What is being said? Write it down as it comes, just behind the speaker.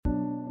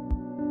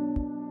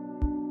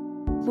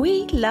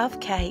We love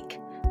cake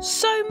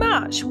so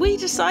much we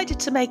decided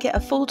to make it a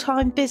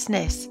full-time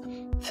business.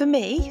 For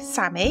me,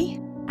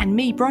 Sammie, and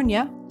me,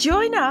 Bronya.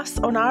 Join us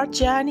on our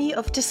journey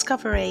of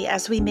discovery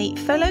as we meet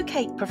fellow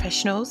cake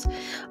professionals,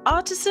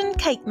 artisan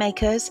cake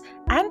makers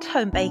and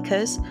home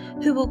bakers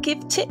who will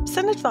give tips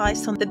and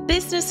advice on the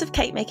Business of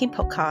Cake Making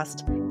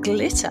podcast,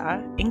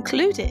 glitter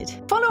included.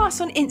 Follow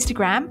us on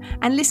Instagram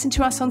and listen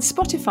to us on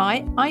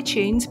Spotify,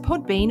 iTunes,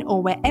 Podbean,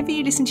 or wherever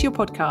you listen to your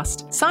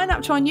podcast. Sign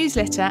up to our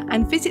newsletter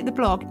and visit the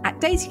blog at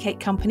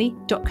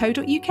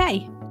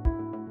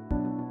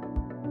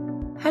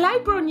daisycakecompany.co.uk. Hello,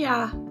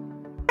 Bronya.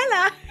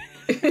 Hello.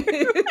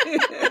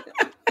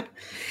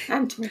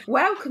 And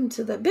welcome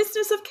to the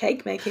Business of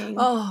Cake Making.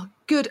 Oh,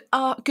 good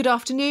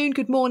afternoon,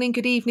 good morning,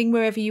 good evening,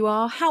 wherever you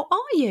are. How are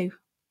you?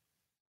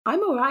 I'm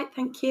all right,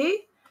 thank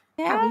you.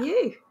 Yeah. How are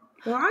you?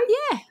 All right?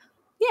 Yeah.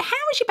 How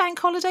was your bank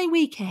holiday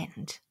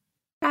weekend?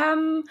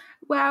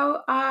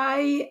 Well,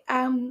 I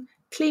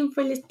cleaned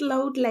for a little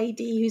old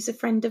lady who's a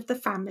friend of the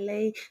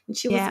family, and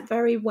she wasn't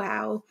very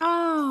well.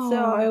 Oh. So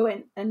I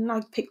went and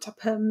I picked up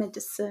her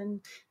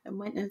medicine and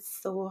went and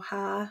saw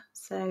her.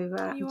 So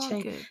you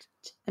are good.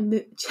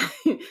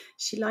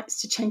 She likes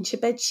to change her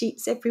bed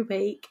sheets every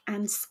week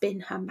and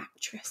spin her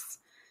mattress.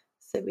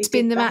 So we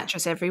spin the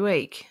mattress every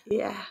week?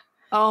 Yeah.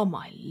 Oh,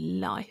 my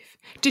life.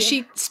 Does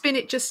she spin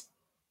it just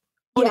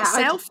on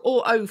itself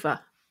or over?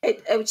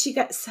 She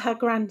gets her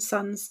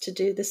grandsons to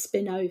do the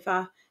spin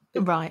over.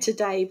 But right.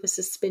 Today was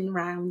a spin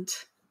round.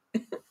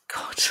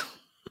 God.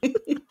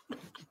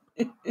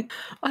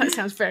 Oh, that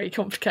sounds very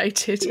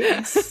complicated.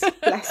 Yes,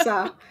 bless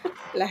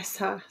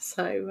her.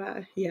 So,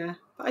 but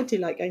I do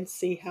like going to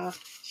see her.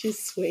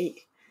 She's sweet.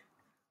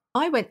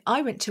 I went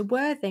to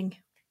Worthing.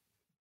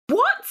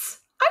 What? I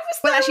was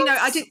there. Well, actually, no,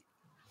 I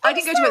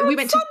didn't go to Worthing. We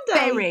went Sunday. To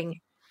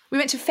Ferring. We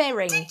went to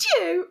Ferring. Did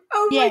you?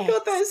 Oh, yes. My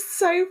God, that's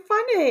so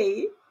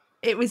funny.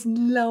 It was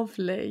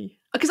lovely.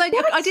 Because I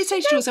did say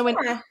to Jules, I went,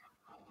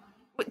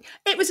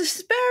 it was a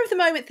spur of the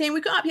moment thing.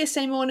 We got up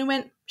yesterday morning and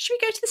went, should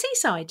we go to the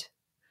seaside?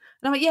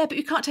 And I went, yeah, but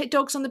we can't take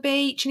dogs on the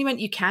beach. And he went,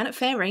 you can at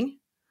Ferring.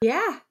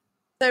 Yeah.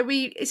 So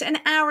it's an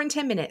hour and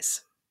 10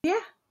 minutes. Yeah.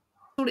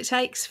 That's all it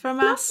takes from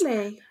us.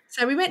 Lovely.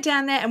 So we went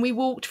down there and we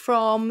walked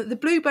from the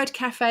Bluebird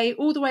Cafe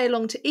all the way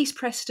along to East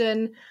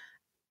Preston.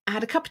 I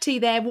had a cup of tea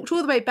there, walked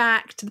all the way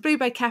back to the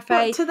Bluebird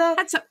Cafe.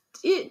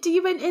 Do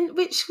you went in,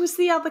 which was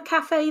the other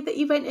cafe that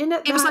you went in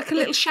at? It was like a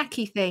little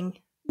shacky thing.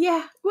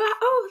 Yeah. Well,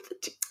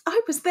 I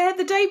was there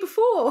the day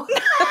before.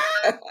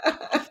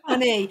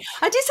 Funny.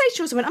 I did say to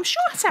Jules, I'm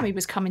sure Sammie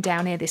was coming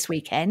down here this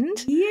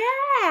weekend. Yeah.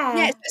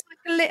 Yeah, it's like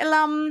a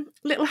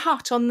little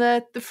hut on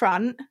the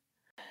front.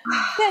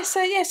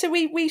 So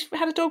we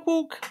had a dog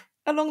walk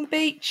along the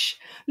beach,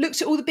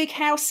 looked at all the big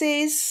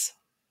houses.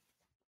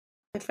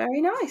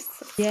 Very nice.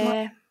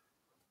 That's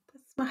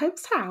my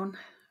hometown.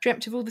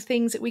 Dreamt of all the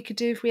things that we could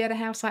do if we had a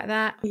house like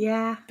that.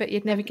 Yeah. But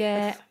you'd never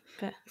get.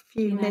 But a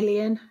few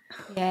million.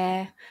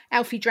 Yeah.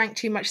 Alfie drank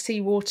too much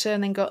seawater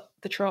and then got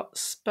the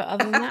trots. But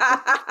other than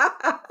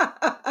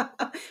that.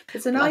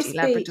 It's a nice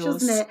beach,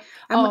 wasn't it?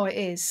 It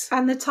is.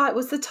 And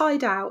was the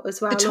tide out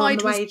as well? The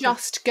tide was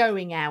just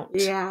going out.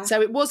 Yeah.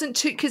 So it wasn't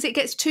too, because it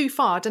gets too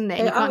far, doesn't it?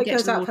 And you can't get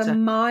to the water. It goes out for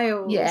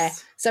miles. Yeah.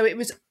 So it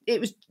was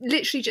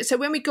literally just, so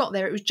when we got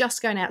there, it was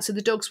just going out. So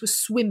the dogs were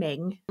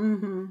swimming.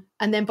 Mm-hmm.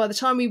 And then by the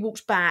time we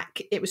walked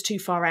back, it was too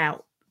far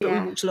out. But we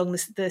walked along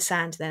the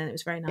sand then and it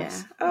was very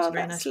nice. Yeah. Oh,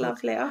 that's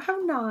lovely. Oh, how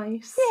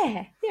nice.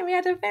 Yeah. Yeah, we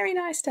had a very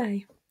nice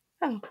day.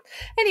 Oh.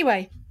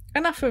 Anyway,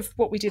 enough of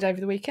what we did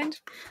over the weekend.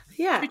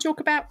 Yeah. Should we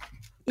talk about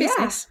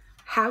business? Yeah.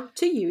 How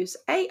to use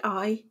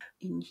AI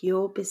in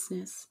your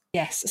business.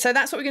 Yes. So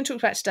that's what we're going to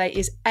talk about today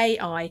is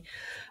AI.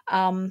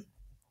 And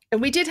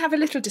we did have a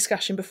little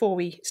discussion before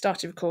we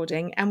started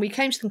recording and we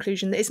came to the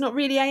conclusion that it's not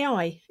really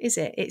AI, is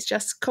it? It's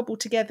just cobbled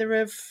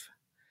together of...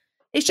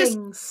 It's just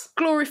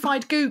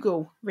glorified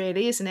Google,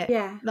 really, isn't it?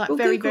 Yeah. Like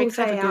very, Google's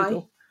very clever AI.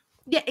 Google.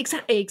 Yeah,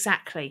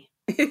 exactly.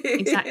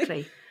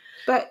 Exactly.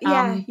 But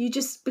you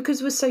just,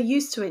 because we're so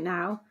used to it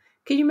now.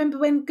 Can you remember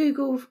when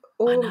Google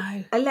or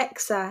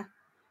Alexa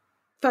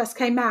first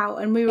came out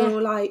and we were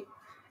all like,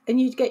 and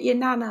you'd get your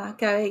nana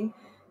going,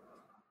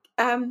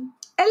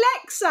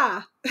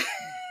 Alexa,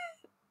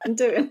 and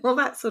doing all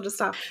that sort of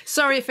stuff.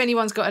 Sorry if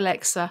anyone's got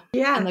Alexa.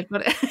 Yeah. And they've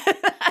got it.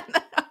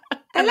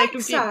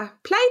 Alexa,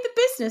 play the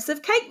Business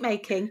of Cake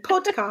Making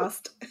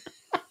podcast.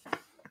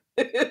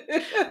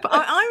 But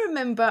I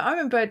remember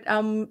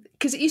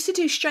because it used to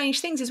do strange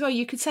things as well.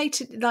 You could say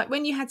to, like,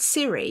 when you had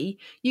Siri,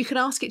 you could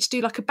ask it to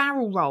do like a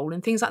barrel roll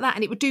and things like that,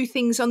 and it would do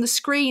things on the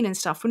screen and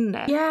stuff, wouldn't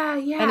it? Yeah.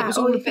 And it was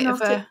all a bit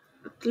of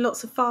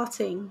lots of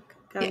farting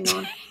going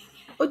on.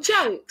 Or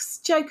jokes.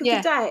 Joke of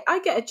the day.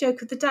 I get a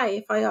joke of the day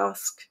if I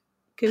ask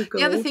Google.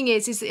 The other thing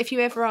is if you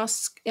ever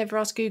ask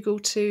Google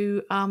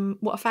to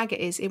what a faggot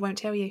is, it won't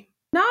tell you.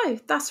 No,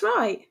 that's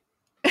right.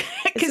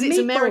 Because it's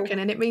American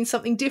and it means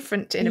something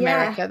different in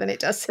America than it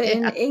does here.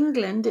 In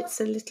England,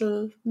 it's a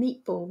little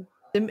meatball.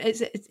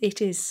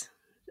 It is.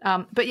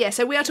 But yeah,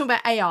 so we are talking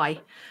about AI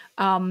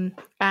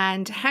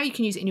and how you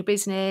can use it in your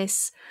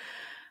business.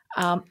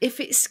 if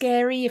it's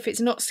scary, if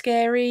it's not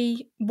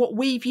scary, what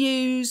we've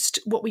used,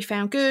 what we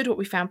found good, what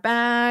we found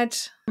bad.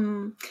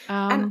 And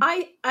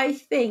I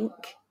think,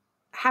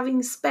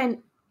 having spent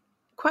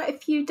quite a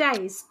few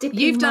days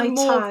dipping my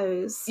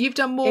toes, you've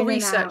done more in and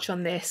research out,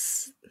 on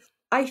this.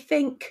 I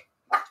think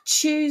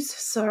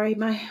sorry,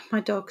 my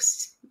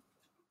dog's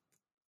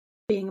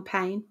being a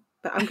pain,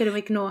 but I'm going to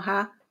ignore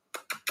her.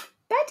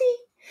 Betty.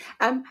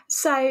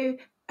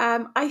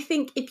 I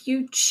think if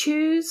you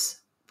choose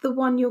the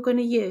one you're going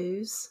to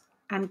use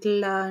and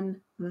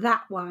learn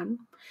that one,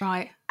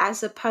 right,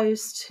 as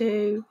opposed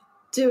to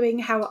doing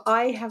how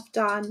I have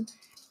done,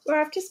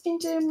 where I've just been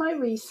doing my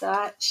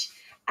research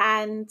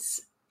and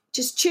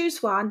just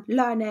choose one,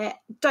 learn it,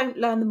 don't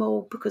learn them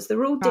all because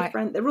they're all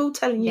different. They're all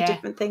telling you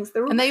different things.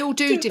 And they all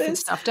do different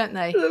stuff, don't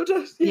they?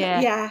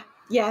 Yeah.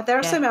 There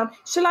are so many.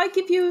 Shall I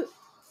give you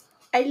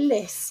a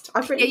list?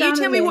 I've written down a list.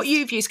 You tell me what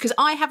you've used, because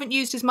I haven't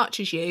used as much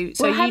as you.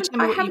 So I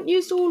haven't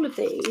used all of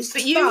these.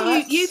 But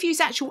you've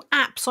used actual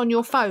apps on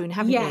your phone,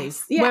 haven't you?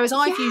 Yeah, whereas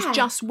I've used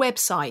just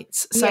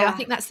websites. So I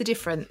think that's the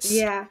difference.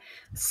 Yeah.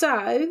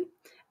 So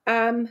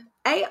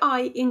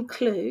AI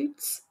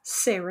includes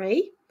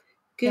Siri,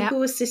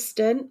 Google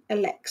Assistant,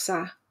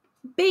 Alexa,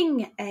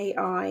 Bing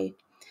AI.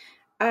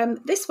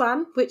 This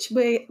one, which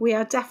we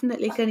are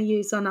definitely going to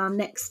use on our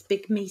next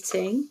big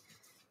meeting,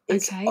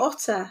 is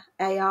Otter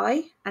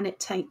AI, and it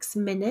takes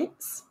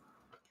minutes.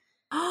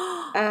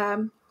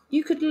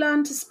 You could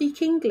learn to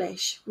speak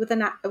English with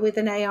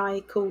an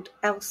AI called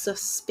Elsa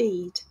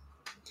Speed.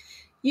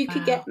 You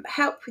could get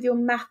help with your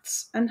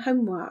maths and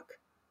homework,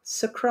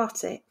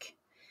 Socratic.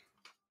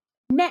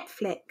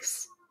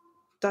 Netflix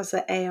does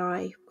an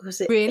AI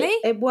because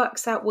it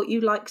works out what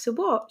you like to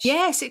watch.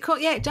 Yes, it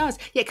does.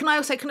 Yeah, can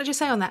I just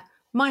say on that,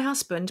 my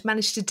husband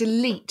managed to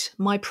delete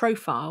my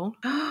profile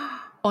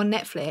on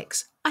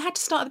Netflix. I had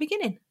to start at the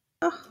beginning.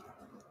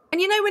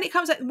 And you know, when it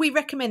comes up, we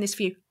recommend this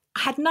for you.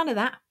 I had none of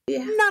that.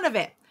 Yeah. None of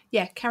it.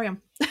 Yeah, carry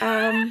on.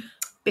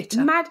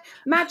 Bitter.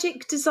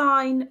 Magic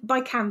Design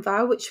by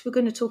Canva, which we're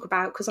going to talk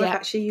about because I've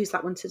actually used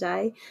that one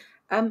today.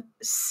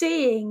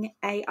 Seeing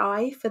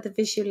AI for the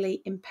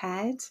visually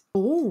impaired.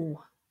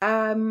 Oh.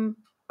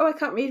 I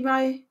can't read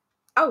my...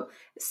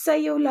 say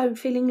you're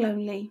feeling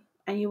lonely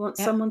and you want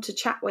someone to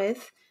chat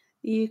with.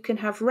 You can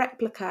have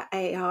Replica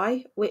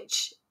AI,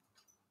 which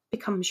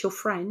becomes your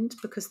friend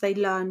because they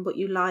learn what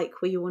you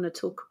like, what you want to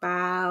talk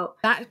about.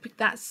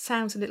 That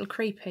sounds a little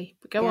creepy,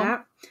 but go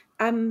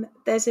on.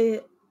 There's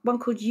one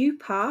called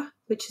UPA,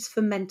 which is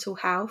for mental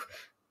health.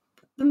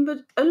 But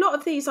a lot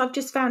of these I've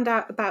just found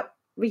out about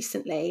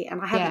recently,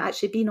 and I haven't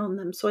actually been on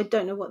them, so I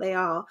don't know what they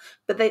are.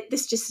 But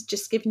this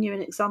just giving you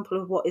an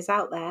example of what is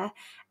out there.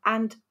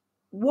 And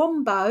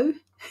Wombo,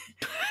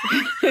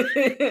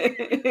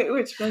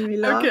 which made me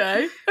laugh.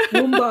 Okay.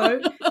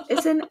 Wombo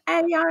is an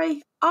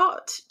AI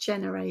art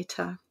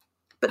generator.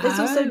 But there's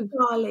also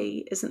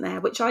DALL-E, isn't there,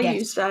 which I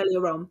used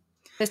earlier on.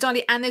 There's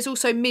DALL-E, and there's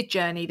also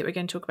Midjourney that we're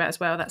going to talk about as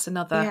well. That's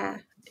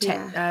another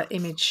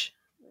image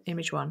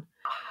one.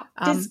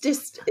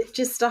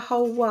 Just a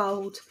whole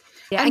world.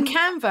 Yeah, and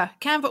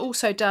Canva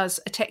also does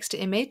a text to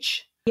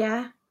image.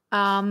 Yeah.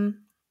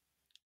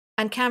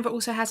 And Canva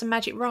also has a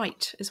magic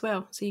write as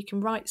well, so you can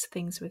write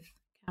things with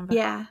Canva.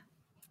 Yeah.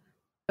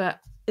 But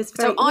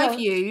I've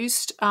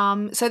used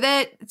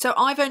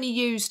I've only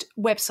used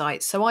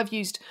websites. So I've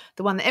used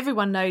the one that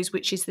everyone knows,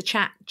 which is the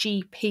Chat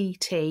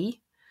GPT.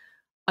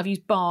 I've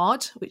used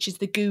Bard, which is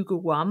the Google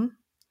one.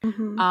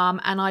 Mm-hmm.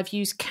 And I've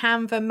used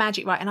Canva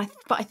Magic Write,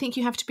 but I think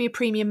you have to be a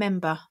premium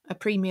member,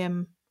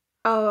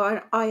 Oh,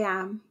 I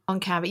am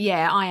on Canva.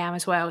 Yeah, I am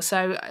as well.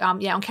 So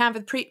on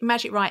Canva, the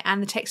Magic Write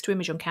and the text to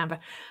image on Canva.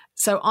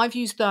 So I've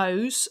used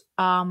those.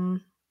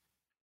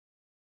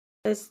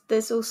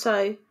 There's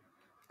also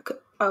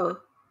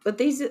but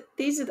these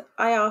are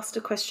I asked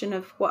a question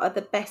of what are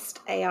the best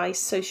AI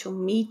social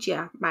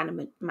media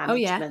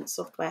management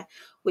software,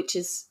 which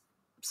is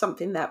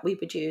something that we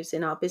would use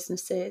in our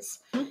businesses.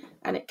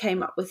 And it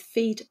came up with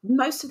Feed.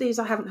 Most of these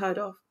I haven't heard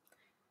of.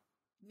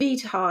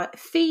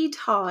 Feed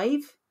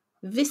Hive,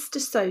 Vista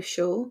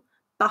Social,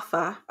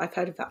 Buffer, I've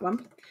heard of that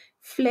one.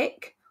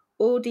 Flick,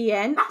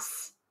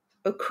 Audience,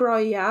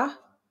 Okroya,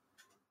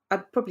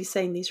 I'm probably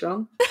saying these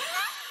wrong.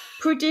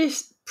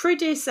 Produce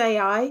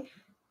AI,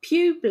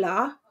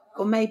 Publa,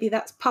 or maybe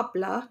that's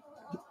Publa.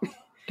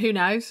 Who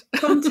knows?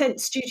 Content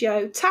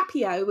Studio,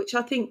 Tapio, which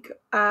I think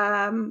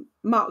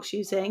Mark's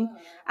using,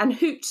 and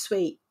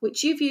Hootsuite,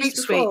 which you've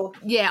used before.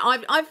 Yeah,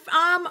 I've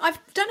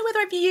don't know whether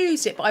I've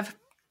used it, but I've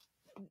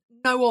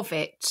know of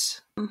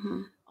it.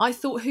 Mm-hmm. I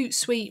thought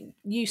Hootsuite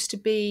used to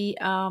be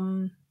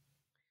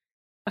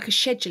like a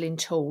scheduling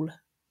tool.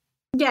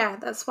 Yeah,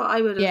 that's what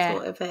I would have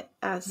thought of it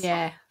as.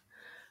 Yeah.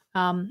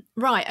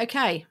 Right.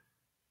 Okay.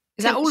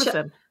 Is that all of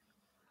them?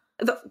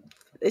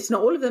 It's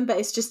not all of them, but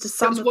it's just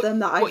some of them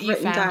that I've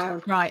written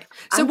down. Right.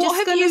 So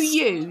what have you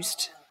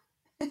used?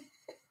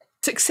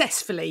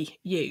 Successfully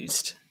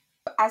used?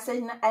 As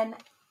in an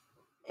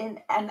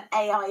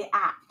AI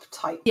app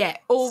type. Yeah.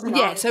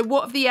 So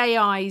what have the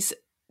AIs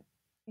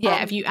Yeah,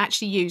 have you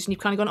actually used and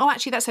you've kind of gone, oh,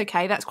 actually, that's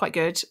okay, that's quite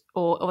good,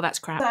 or that's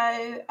crap?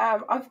 So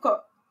I've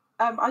got,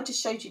 I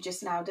just showed you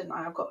just now, didn't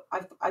I?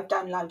 I've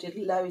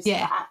downloaded loads of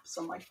apps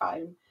on my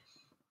phone.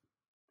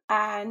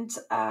 And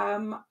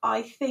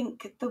I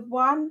think the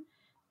one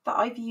that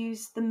I've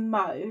used the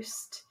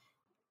most...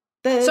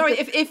 Sorry,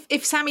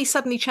 if Sammie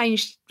suddenly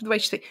changed the way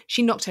she thinks,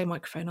 she knocked her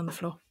microphone on the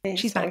floor. Yeah,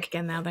 She's back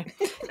again now, though.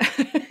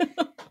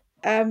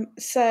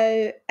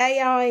 So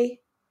AI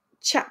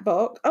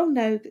chatbot. Oh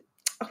no,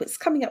 it's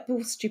coming up with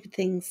all stupid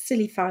things.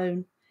 Silly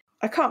phone.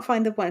 I can't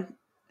find the one.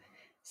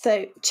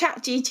 So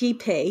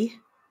ChatGTP.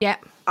 Yeah.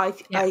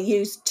 I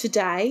used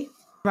today.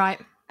 Right.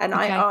 And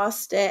I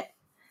asked it,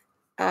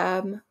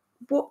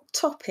 what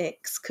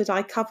topics could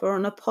I cover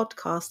on a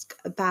podcast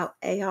about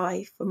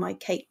AI for my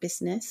cake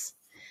business?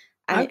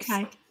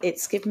 And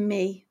it's given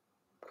me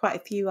quite a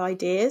few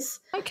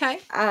ideas. Okay.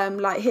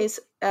 Like here's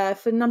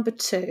for number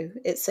 2,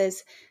 it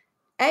says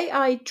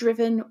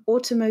AI-driven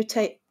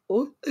automation.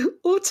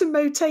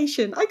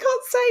 I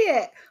can't say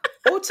it.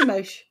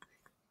 Automotion.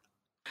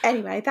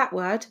 Anyway, that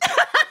word.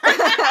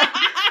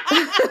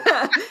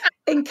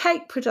 In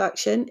cake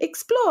production,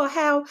 explore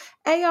how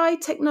AI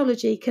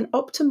technology can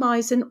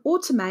optimize and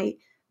automate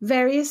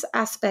various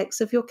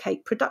aspects of your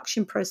cake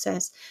production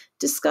process.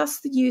 Discuss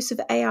the use of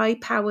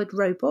AI-powered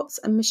robots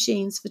and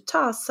machines for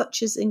tasks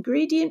such as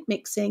ingredient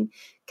mixing,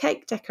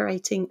 cake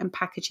decorating, and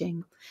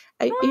packaging.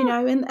 You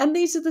know, and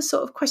these are the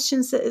sort of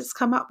questions that it's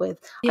come up with.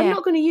 Yeah. I'm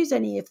not going to use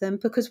any of them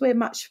because we're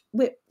not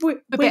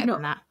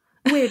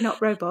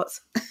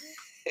robots.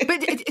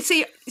 But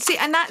see,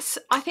 and I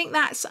think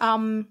that's. I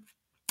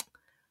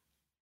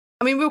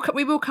mean,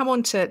 we will come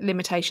on to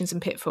limitations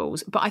and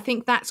pitfalls, but I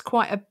think that's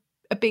quite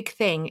a big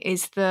thing,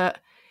 is that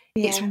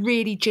it's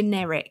really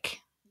generic.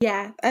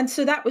 Yeah, and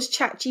so that was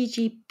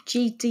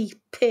ChatGTP.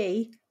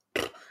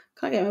 Can't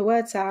get my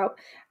words out.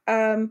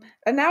 And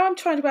now I'm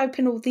trying to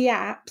open all the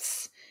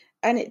apps,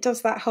 and it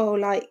does that whole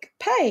like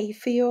pay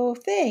for your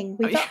thing.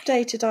 We've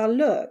updated our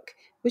look,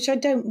 which I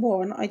don't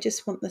want. I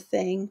just want the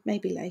thing.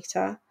 Maybe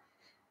later.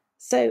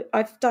 So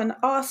I've done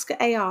Ask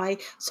AI.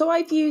 So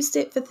I've used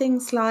it for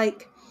things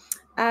like.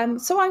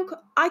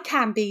 I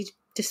can be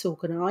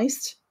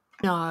disorganised.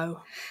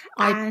 No,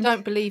 I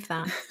don't believe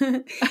that.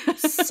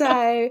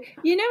 So,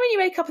 you know, when you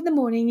wake up in the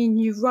morning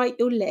and you write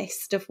your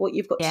list of what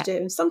you've got to do,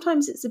 and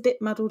sometimes it's a bit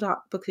muddled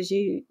up because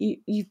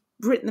you've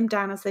written them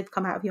down as they've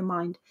come out of your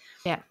mind.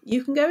 Yeah.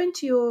 You can go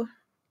into your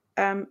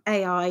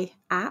AI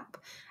app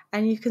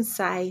and you can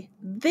say,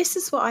 this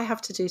is what I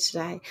have to do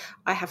today.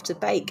 I have to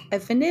bake a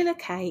vanilla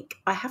cake.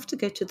 I have to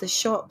go to the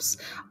shops.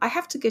 I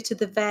have to go to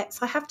the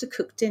vets. I have to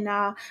cook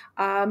dinner.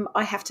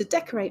 I have to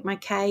decorate my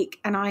cake,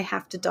 and I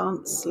have to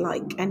dance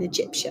like an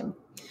Egyptian.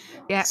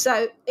 Yeah.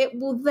 So it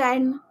will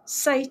then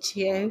say to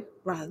you,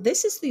 right,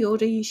 this is the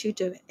order you should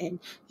do it in.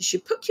 You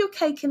should put your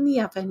cake in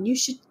the oven. You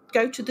should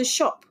go to the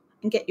shop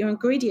and get your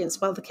ingredients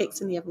while the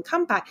cake's in the oven.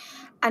 Come back.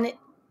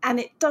 And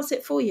it does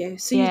it for you,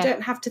 so you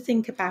don't have to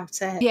think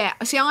about it. Yeah,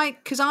 see,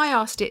 because I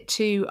asked it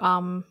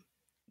to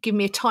give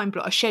me a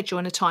schedule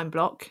and a time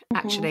block,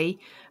 actually,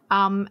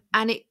 and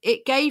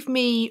it gave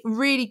me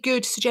really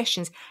good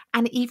suggestions,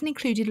 and it even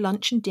included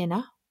lunch and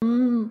dinner,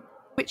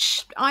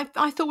 which I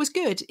thought was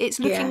good. It's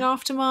looking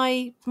after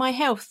my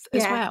health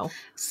as well.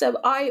 So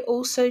I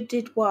also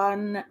did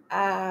one.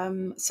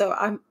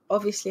 So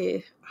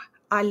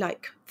I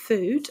like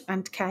food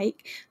and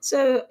cake.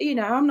 So, you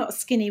know, I'm not a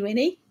skinny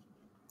Winnie,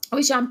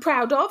 which I'm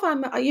proud of.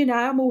 I'm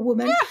a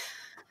woman. Yeah.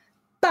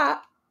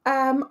 But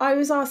I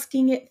was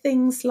asking it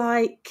things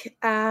like,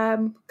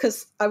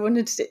 because I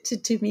wanted it to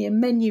do me a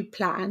menu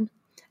plan.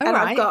 And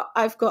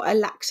I've got a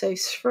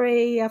lactose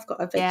free, I've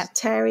got a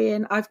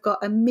vegetarian, I've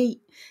got a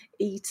meat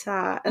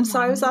eater. And so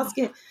I was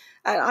asking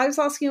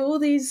all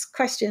these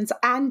questions,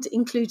 and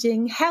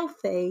including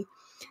healthy.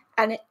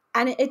 And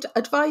it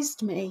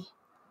advised me,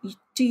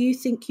 do you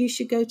think you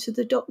should go to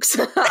the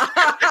doctor?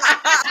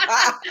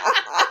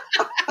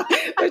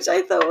 Which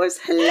I thought was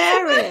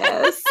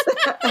hilarious.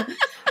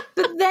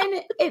 But then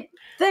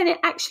it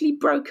actually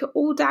broke it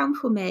all down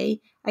for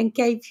me and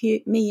gave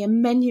me a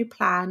menu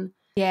plan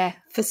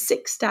for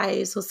 6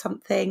 days or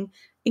something,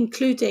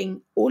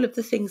 including all of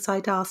the things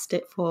I'd asked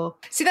it for.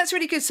 See, that's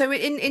really good. So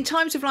in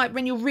times of like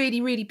when you're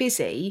really, really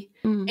busy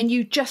and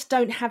you just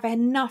don't have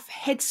enough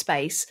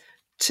headspace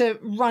to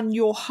run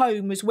your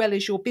home as well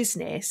as your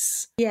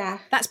business,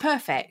 that's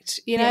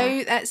perfect. You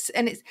know,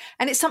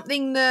 it's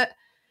something that,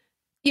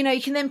 you know,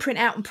 you can then print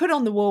out and put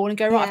on the wall and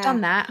go, right, I've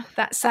done that.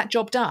 That's that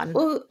job done.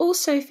 Well,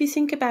 also, if you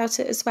think about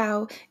it as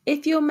well,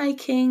 if you're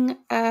making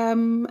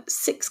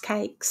 6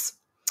 cakes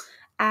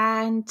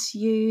and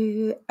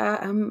you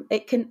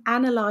it can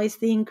analyse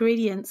the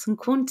ingredients and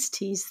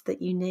quantities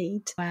that you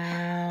need.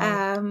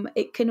 Wow.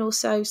 It can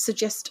also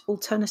suggest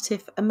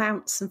alternative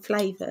amounts and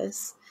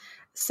flavours.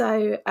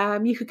 So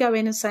you could go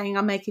in and saying,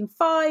 I'm making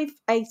 5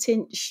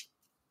 8-inch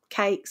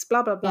cakes,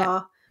 blah, blah,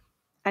 blah,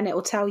 and it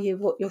will tell you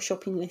what your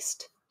shopping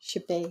list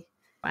should be.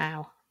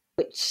 Wow.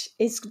 Which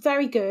is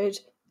very good.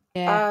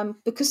 Yeah.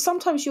 Because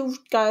sometimes you'll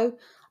go,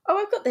 oh,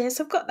 I've got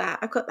this, I've got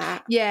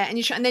that. Yeah,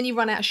 and then you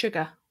run out of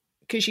sugar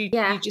because you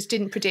Yeah. just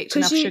didn't predict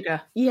enough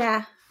sugar.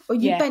 Yeah. Or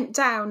you Yeah. bent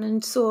down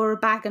and saw a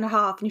bag and a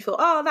half and you thought,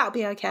 oh, that'll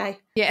be okay.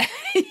 Yeah.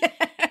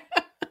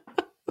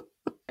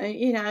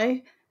 You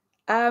know,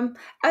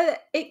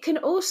 it can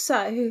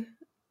also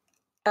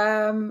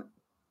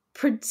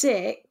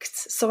predict.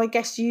 So I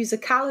guess use a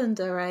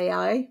calendar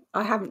AI.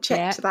 I haven't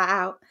checked that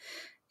out.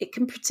 It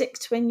can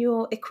predict when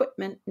your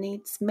equipment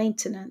needs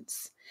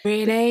maintenance.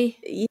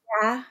 Really?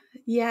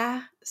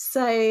 Yeah.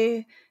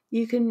 So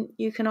you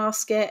can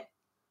ask it,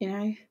 you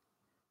know,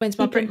 when's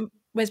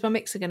my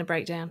mixer going to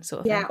break down,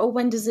 sort of thing. or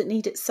when does it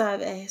need its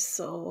service,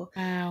 or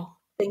Wow.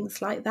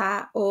 things like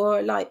that,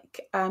 or like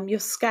your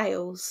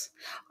scales.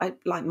 I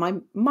like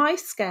my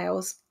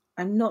scales.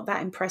 I'm not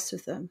that impressed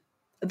with them.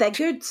 They're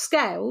good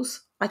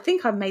scales. I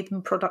think I made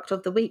them product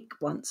of the week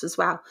once as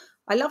well.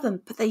 I love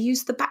them, but they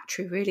use the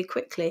battery really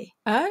quickly.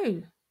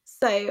 Oh.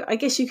 So I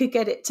guess you could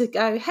get it to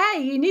go,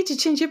 hey, you need to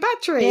change your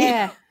battery.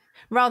 Yeah.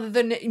 Rather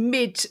than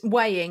mid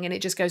weighing and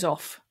it just goes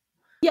off.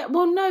 Yeah.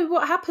 Well, no.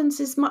 What happens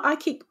is I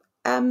keep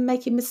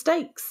making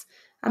mistakes,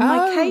 and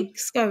my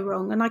cakes go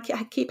wrong, and I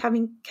keep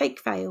having cake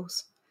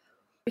fails.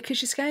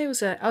 Because your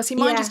scales are... Oh, see,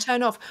 mine just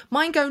turn off.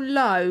 Mine go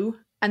low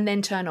and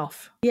then turn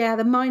off. Yeah,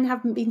 mine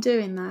haven't been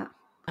doing that.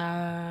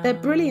 They're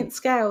brilliant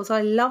scales.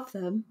 I love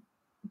them.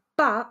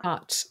 But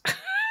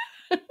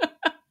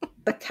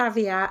the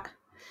caveat...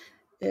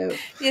 Ew.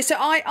 Yeah, so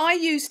I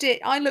used it.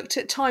 I looked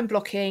at time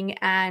blocking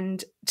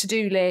and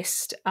to-do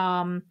list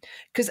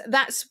because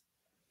that's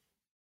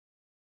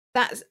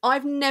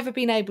I've never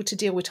been able to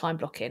deal with time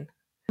blocking.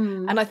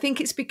 And I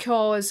think it's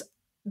because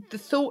the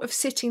thought of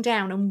sitting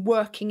down and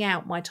working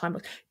out my time,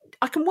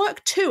 I can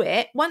work to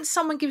it. Once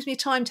someone gives me a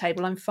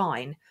timetable, I'm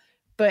fine.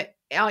 But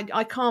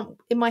I can't,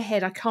 in my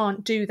head, I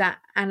can't do that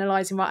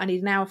analysing, right, I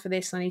need an hour for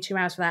this, I need 2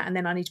 hours for that, and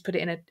then I need to put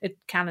it in a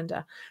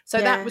calendar. So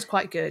that was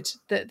quite good,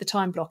 the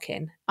time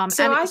blocking.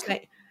 So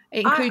it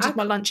included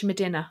my lunch and my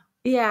dinner.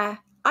 Yeah.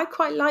 I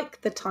quite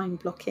like the time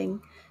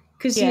blocking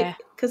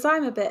because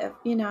I'm a bit of,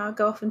 I'll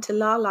go off into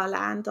La La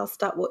Land, I'll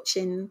start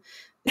watching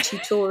the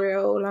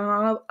tutorial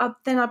and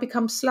then I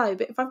become slow.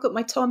 But if I've got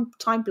my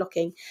time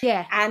blocking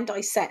and I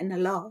set an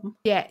alarm.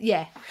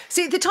 Yeah.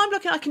 See, the time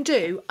blocking I can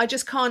do, I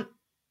just can't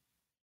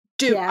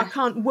I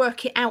can't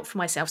work it out for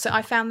myself. So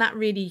I found that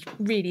really,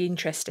 really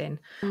interesting.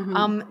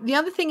 Mm-hmm. The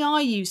other thing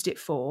I used it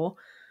for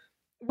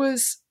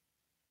was,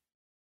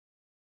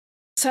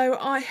 so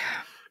I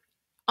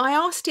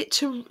asked it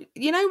to,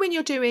 when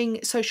you're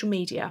doing social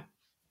media,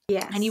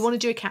 and you want to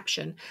do a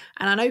caption,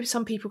 and I know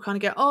some people kind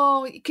of go,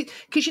 oh,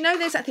 because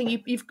there's that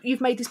thing,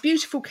 you've made this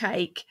beautiful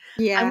cake,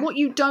 and what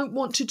you don't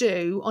want to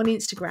do on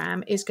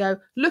Instagram is go,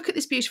 look at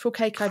this beautiful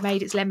cake I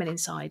made, it's lemon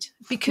inside,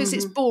 because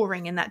it's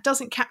boring and that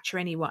doesn't capture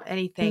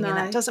anything, and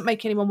that doesn't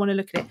make anyone want to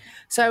look at it.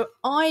 So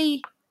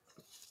I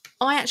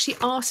actually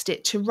asked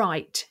it to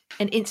write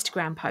an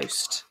Instagram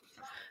post.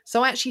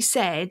 So I actually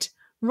said,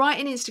 write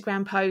an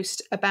Instagram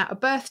post about a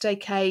birthday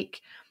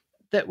cake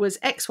that was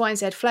X, Y, and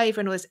Z flavour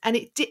and all this. And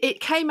it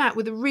came out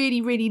with a really,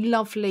 really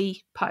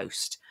lovely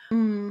post.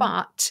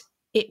 But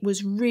it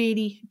was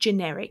really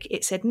generic.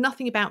 It said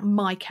nothing about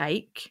my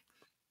cake.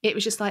 It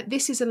was just like,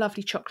 this is a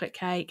lovely chocolate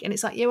cake. And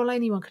it's like, yeah, well,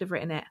 anyone could have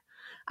written it.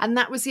 And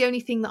that was the only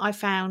thing that I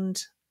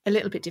found a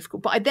little bit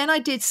difficult. But then I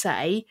did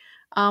say,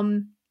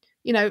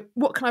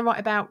 what can I write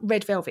about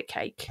red velvet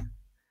cake?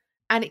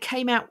 And it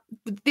came out,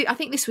 I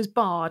think this was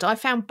Bard. I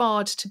found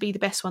Bard to be the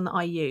best one that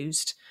I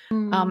used.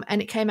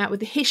 And it came out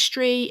with the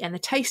history and the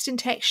taste and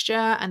texture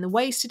and the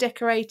ways to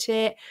decorate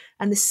it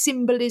and the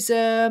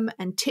symbolism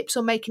and tips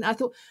on making it. I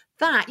thought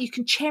that you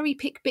can cherry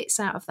pick bits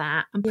out of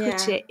that and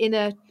put it in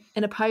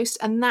a post.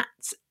 And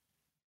that's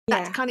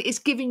kind of, it's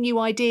giving you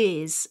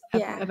ideas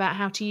about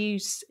how to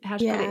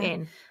put it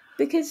in.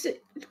 Because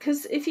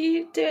if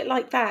you do it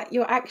like that,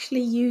 you're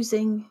actually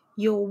using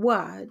your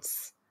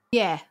words.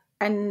 Yeah.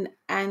 And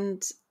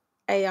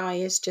AI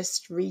is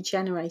just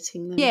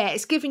regenerating them. Yeah,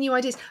 it's giving you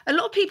ideas. A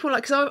lot of people,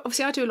 because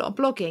obviously I do a lot of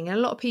blogging, and a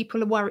lot of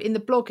people are worried in the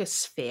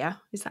blogosphere.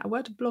 Is that a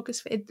word?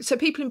 Blogosphere. So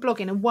people in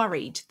blogging are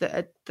worried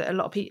that a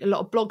lot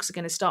of blogs are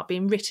going to start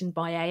being written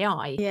by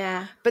AI.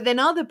 Yeah. But then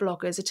other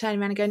bloggers are turning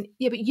around and going,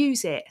 yeah, but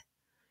use it.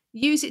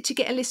 Use it to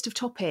get a list of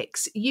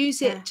topics.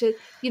 Use it to,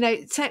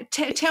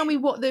 tell me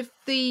what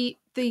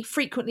the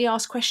frequently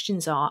asked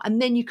questions are,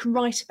 and then you can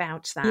write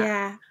about that.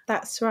 Yeah,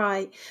 that's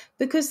right.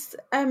 Because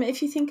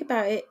if you think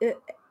about it,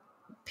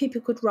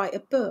 people could write a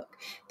book.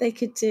 They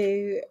could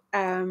do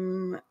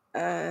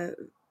the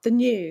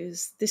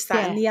news, this,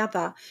 that, and the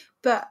other.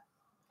 But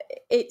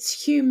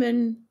it's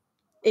human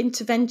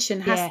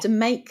intervention has to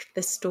make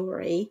the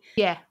story.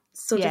 Yeah,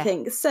 sort of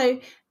thing. So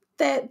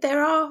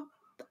there are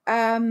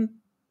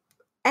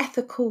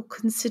ethical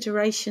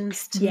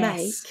considerations to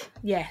make.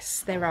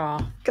 Yes, there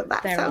are.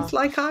 That sounds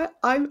like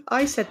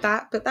I said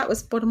that, but that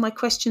was one of my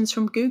questions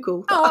from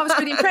Google. Oh, I was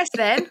really impressed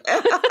then.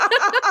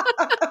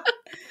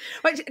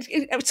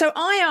 So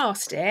I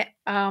asked it,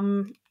 let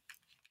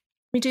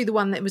me do the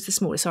one that was the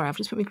smallest. Sorry, I've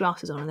just put my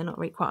glasses on and they're not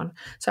really quite on.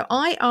 So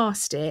I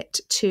asked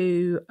it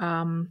to,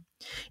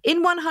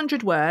 in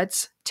 100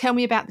 words, tell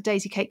me about the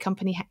Daisy Cake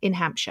Company in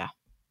Hampshire.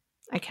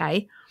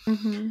 Okay.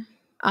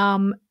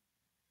 Mm-hmm.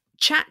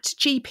 Chat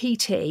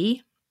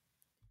GPT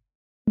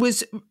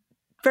was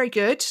very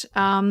good.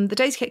 The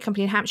Daisy Cake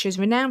Company in Hampshire is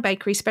a renowned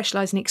bakery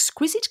specialising in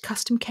exquisite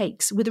custom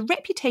cakes with a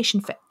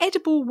reputation for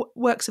edible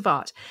works of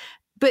art.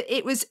 But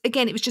it was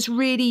just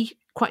really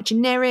quite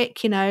generic.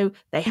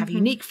 They have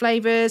unique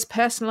flavours,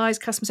 personalised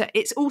custom set.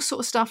 It's all sort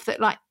of stuff that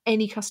like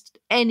any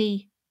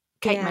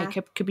cake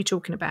maker could be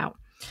talking about.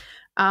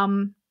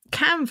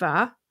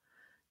 Canva,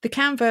 the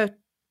Canva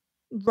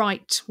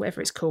Write, whatever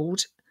it's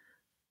called,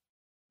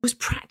 was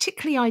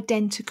practically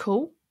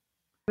identical.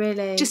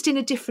 Really? Just in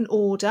a different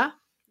order.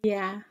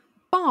 Yeah.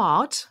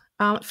 Bard,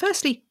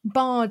 firstly,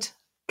 Bard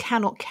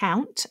cannot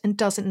count and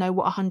doesn't know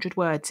what 100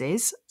 words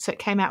is. So it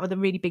came out with a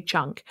really big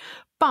chunk.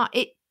 But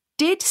it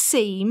did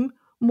seem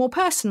more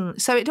personal.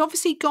 So it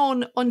obviously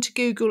gone onto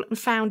Google and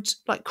found,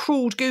 like,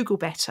 crawled Google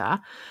better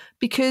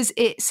because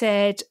it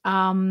said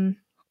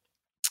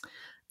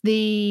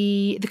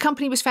the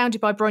company was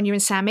founded by Bronya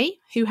and Sammie,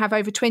 who have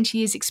over 20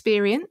 years'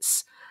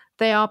 experience.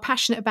 They are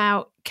passionate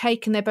about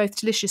cake and they're both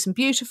delicious and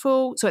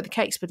beautiful. Sorry, the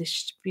cake's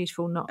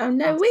beautiful, not... Oh,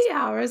 no, we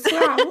are as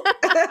well.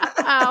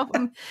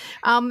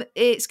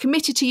 It's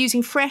committed to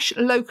using fresh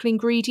local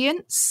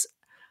ingredients.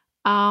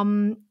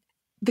 The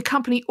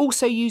company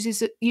also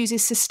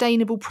uses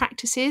sustainable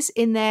practices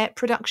in their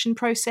production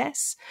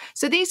process.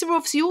 So these are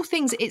obviously all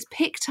things that it's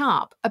picked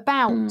up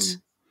about,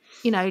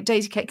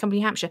 Daisy Cake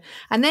Company Hampshire.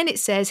 And then it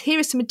says, here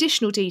are some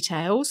additional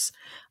details,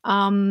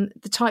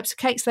 the types of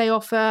cakes they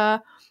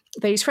offer.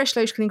 They use fresh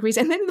local ingredients.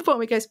 And then at the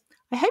bottom it goes,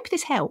 I hope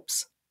this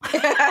helps.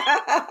 But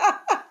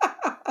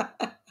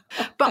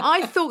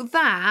I thought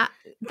that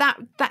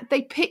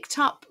they picked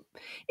up,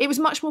 it was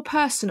much more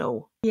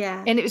personal.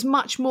 Yeah. And it was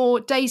much more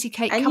Daisy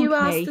Cake Company. And you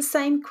asked the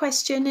same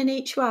question in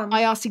each one?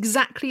 I asked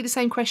exactly the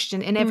same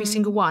question in every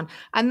single one.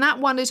 And that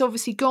one has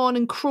obviously gone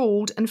and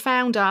crawled and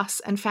found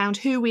us and found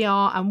who we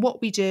are and what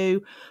we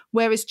do.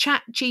 Whereas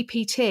Chat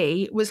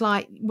GPT was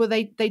like, well,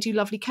 they do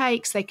lovely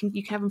cakes. You can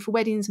have them for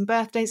weddings and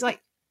birthdays.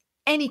 Like,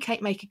 any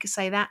cake maker could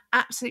say that,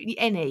 absolutely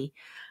any.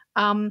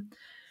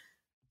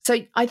 So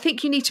I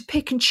think you need to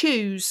pick and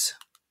choose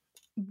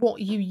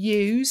what you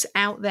use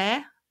out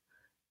there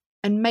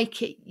and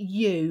make it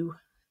you.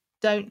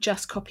 Don't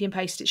just copy and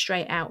paste it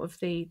straight out of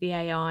the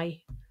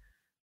AI.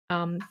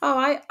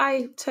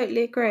 I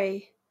totally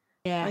agree.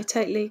 Yeah. I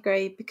totally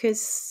agree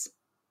because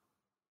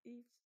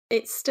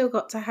it's still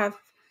got to have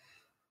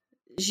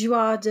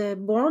joie de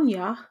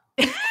Bronya.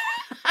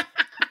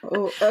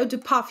 or eau de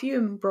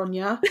parfum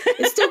Bronya.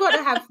 It's still got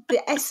to have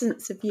the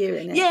essence of you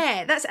in it.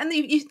 Yeah, and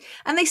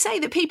they say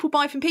that people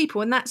buy from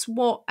people, and that's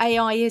what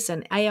AI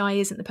isn't. AI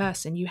isn't the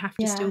person. You have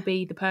to still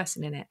be the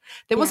person in it.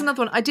 There was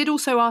another one. I did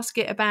also ask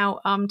it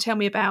about, tell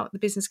me about the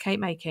business cake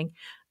making,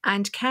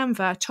 and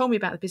Canva told me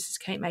about the business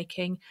cake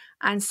making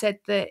and said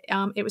that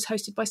it was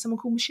hosted by someone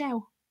called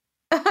Michelle.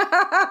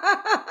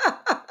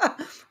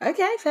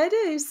 Okay, fair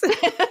dues.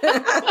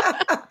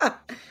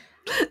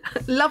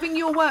 Loving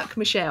your work,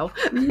 Michelle.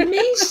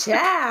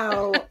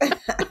 Michelle.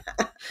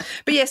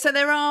 But yeah, so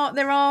there are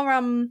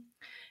and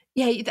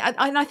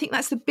I think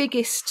that's the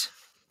biggest.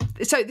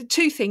 So the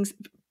two things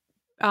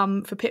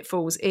for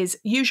pitfalls is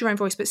use your own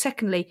voice, but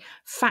secondly,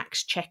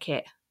 fact check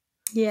it.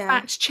 Yeah,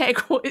 fact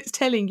check what it's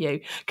telling you.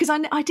 Because I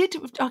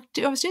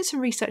was doing some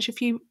research a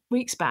few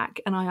weeks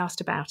back, and I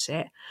asked about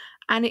it,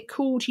 and it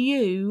called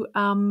you.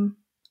 I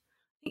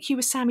think you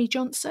were Sammie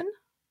Johnson.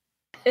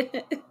 So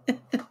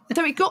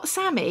it got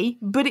Sammie,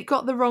 but it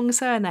got the wrong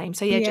surname.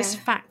 So just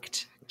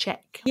fact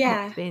check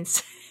what's being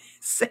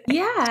said.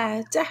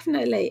 Yeah,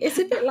 definitely. It's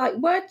a bit like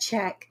word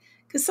check,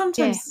 because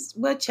sometimes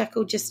word check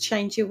will just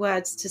change your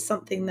words to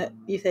something that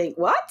you think,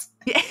 what?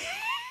 Yeah.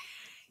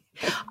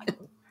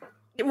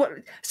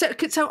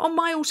 So on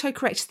my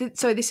autocorrect,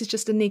 so this is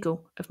just a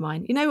niggle of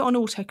mine. On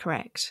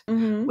autocorrect,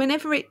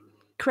 whenever it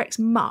corrects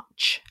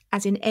much,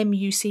 as in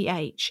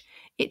MUCH,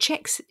 it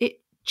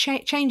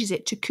changes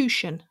it to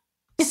cushion.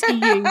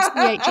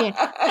 CUCHN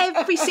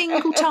every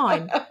single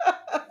time. And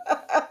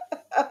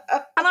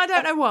I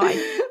don't know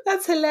why.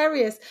 That's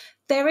hilarious.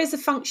 There is a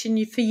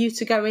function for you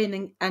to go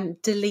in and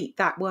delete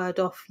that word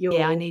off your...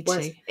 Yeah, I need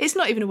to. It's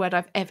not even a word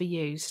I've ever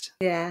used.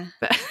 Yeah.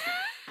 But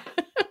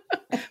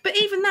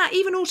even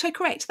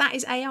autocorrect, that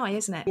is AI,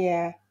 isn't it?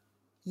 Yeah.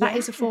 That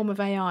is a form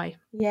of AI.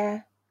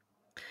 Yeah.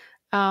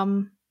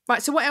 Right,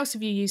 so what else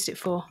have you used it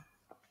for?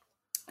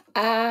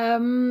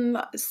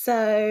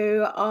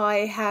 So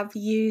I have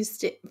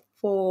used it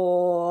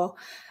for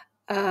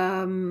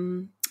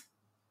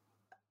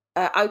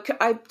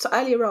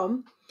earlier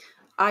on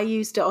I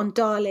used it on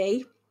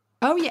DALL-E.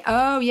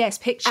 Oh yes,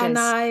 pictures. And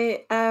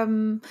I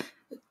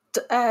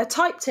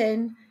typed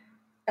in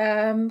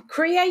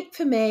create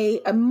for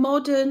me a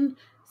modern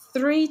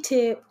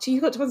 3-tier. So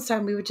you got to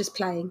understand we were just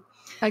playing.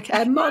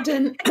 Okay. A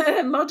modern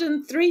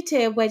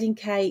 3-tier wedding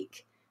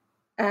cake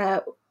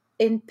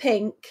in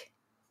pink,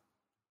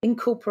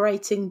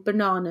 incorporating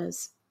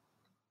bananas,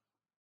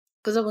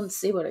 because I wanted to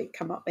see what it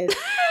come up with.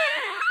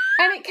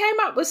 And it came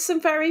up with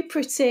some very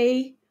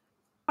pretty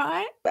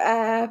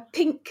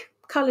pink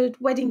coloured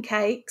wedding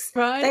cakes.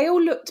 Right. They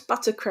all looked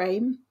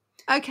buttercream.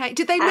 Okay.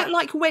 Did they look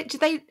like did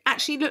they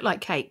actually look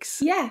like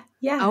cakes? Yeah.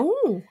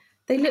 Oh.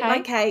 They looked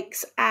like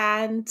cakes,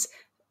 and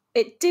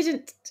it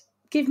didn't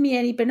give me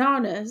any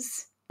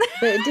bananas,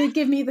 but it did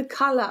give me the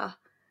colour.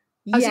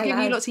 Yellow. So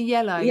giving you lots of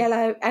yellow.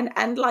 Yellow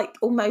and like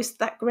almost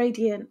that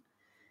gradient.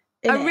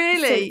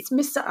 Really? So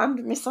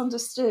it's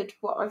misunderstood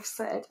what I've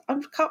said. I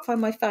can't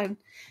find my phone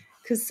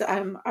because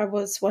I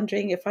was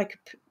wondering if I could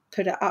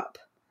put it up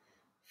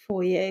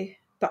for you,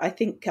 but I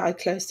think I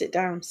closed it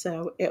down,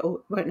 so it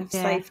won't have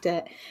saved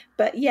it.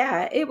 But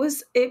yeah, it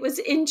was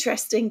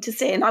interesting to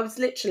see, and I was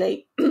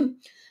literally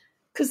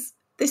because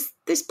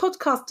this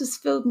podcast has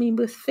filled me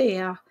with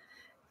fear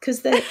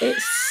because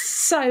there's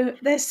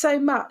so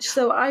much.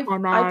 So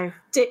I've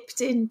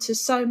dipped into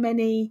so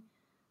many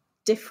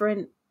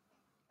different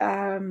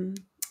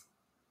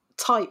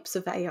types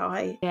of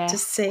AI to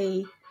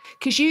see.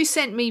 Because you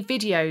sent me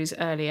videos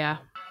earlier.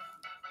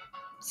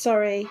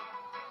 Sorry.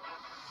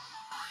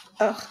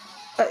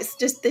 It's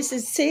just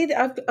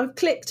I've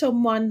clicked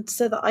on one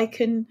so that I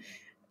can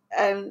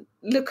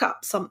look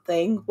up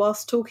something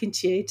whilst talking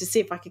to you to see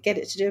if I could get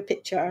it to do a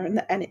picture,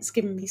 and it's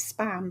given me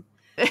spam.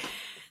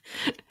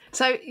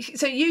 So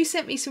you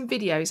sent me some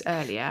videos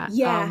earlier.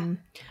 Yeah.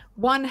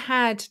 One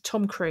had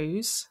Tom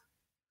Cruise,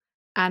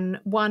 and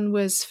one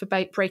was for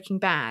Breaking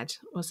Bad,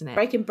 wasn't it?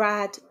 Breaking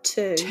Bad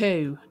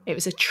 2. It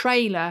was a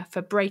trailer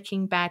for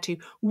Breaking Bad 2,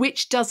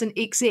 which doesn't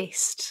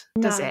exist,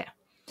 does it?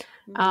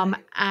 No.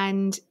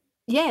 And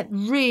yeah,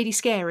 really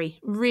scary,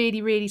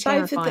 really, really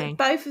terrifying.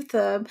 Both of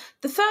them.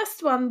 The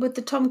first one with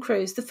the Tom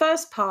Cruise, the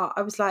first part,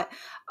 I was like,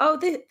 oh,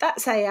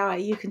 that's AI,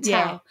 you can tell.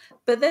 Yeah.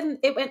 But then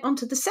it went on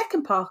to the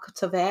second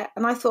part of it,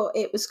 and I thought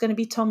it was going to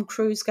be Tom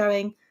Cruise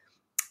going,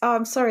 oh,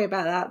 I'm sorry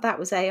about that. That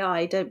was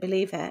AI. Don't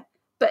believe it.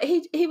 But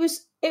it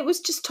was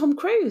just Tom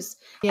Cruise.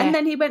 Yeah. And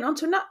then he went on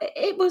to another.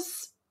 It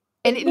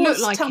looked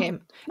like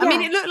him. Yeah. I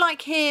mean, it looked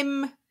like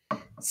him.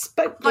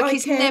 Spoke like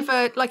he's him.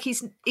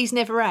 he's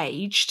never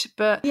aged.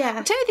 But yeah.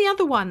 I'll tell you the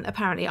other one.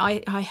 Apparently,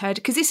 I heard,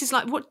 because this is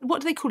like what do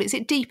they call it? Is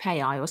it deep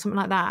AI or something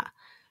like that?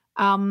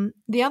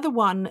 The other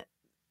one,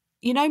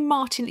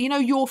 Martin.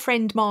 Your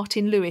friend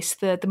Martin Lewis,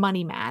 the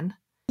money man.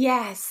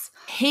 Yes,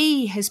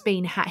 he has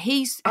been.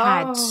 He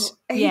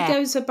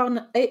goes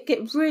upon.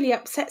 It really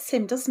upsets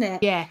him, doesn't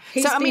it? Yeah.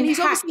 He's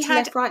obviously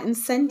had left, right, and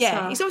centre.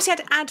 Yeah, he's obviously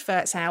had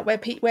adverts out where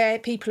people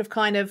have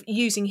kind of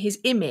using his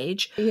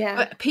image. Yeah.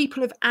 But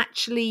people have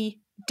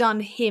actually done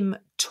him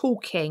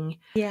talking.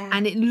 Yeah.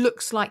 And it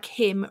looks like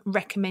him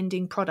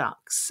recommending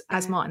products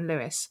as Martin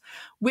Lewis,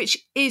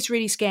 which is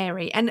really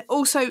scary. And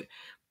also,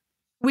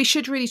 we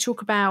should really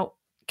talk about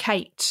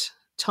Kate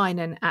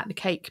Tynan at the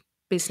Cake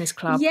Business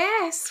Club.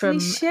 Yes, we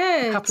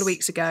should. A couple of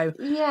weeks ago.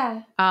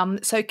 Yeah.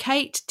 So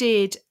Kate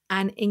did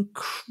an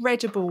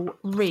incredible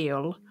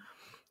reel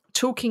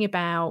talking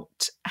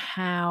about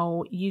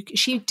how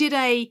she did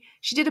a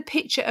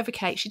picture of a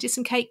cake. She did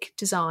some cake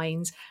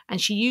designs, and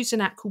she used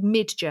an app called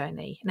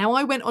Midjourney. Now,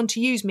 I went on to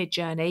use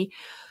Midjourney.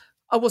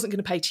 I wasn't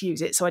going to pay to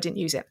use it, so I didn't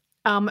use it.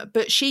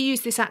 But she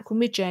used this app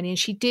called Midjourney, and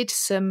she did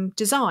some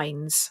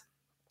designs.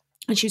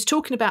 And she was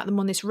talking about them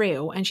on this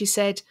reel, and she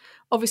said,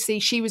 obviously,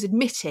 she was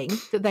admitting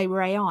that they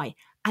were AI,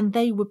 and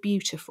they were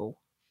beautiful.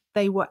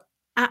 They were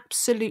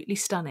absolutely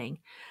stunning.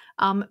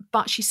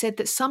 But she said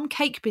that some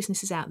cake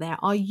businesses out there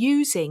are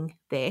using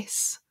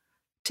this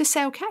to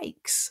sell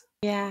cakes.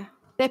 Yeah.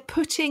 They're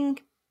putting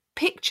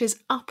pictures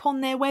up on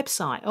their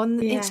website, on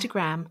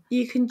Instagram.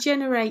 You can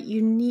generate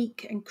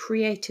unique and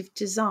creative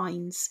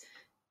designs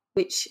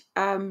which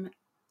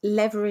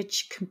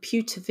leverage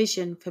computer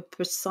vision for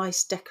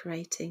precise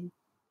decorating.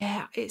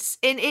 Yeah, it's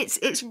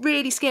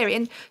really scary.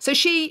 And so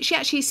she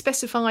actually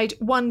specified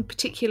one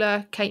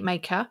particular cake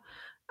maker.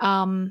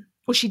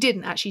 Well, she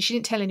didn't actually. She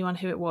didn't tell anyone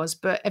who it was,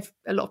 but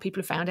a lot of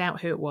people have found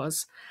out who it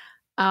was.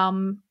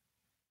 And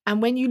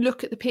when you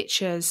look at the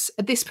pictures,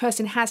 this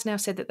person has now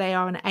said that they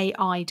are an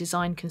AI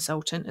design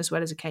consultant as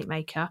well as a cake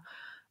maker.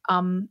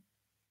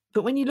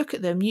 But when you look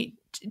at them,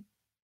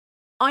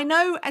 I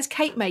know as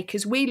cake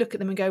makers, we look at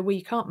them and go, well,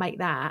 you can't make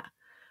that.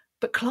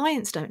 But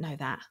clients don't know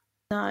that.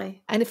 No.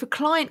 And if a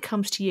client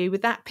comes to you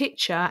with that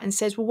picture and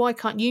says, well, why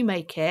can't you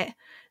make it?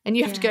 And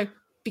you have to go,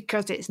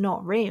 because it's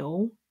not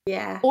real.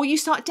 Yeah. Or you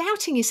start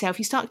doubting yourself.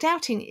 You start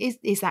doubting,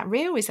 is that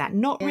real? Is that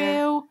not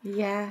real?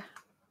 Yeah.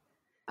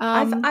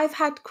 I've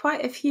had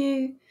quite a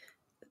few.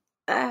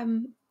 I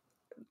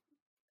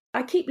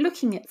keep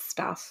looking at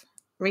stuff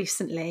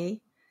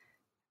recently,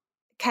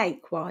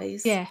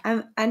 cake-wise. Yeah.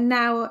 And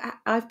now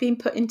I've been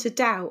put into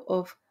doubt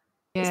of,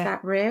 is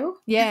that real?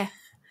 Yeah.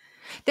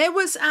 There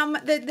was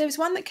there was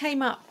one that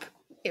came up,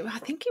 I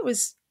think it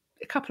was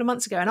a couple of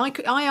months ago, and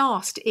I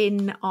asked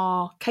in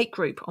our cake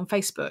group on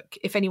Facebook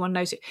if anyone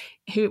knows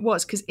who it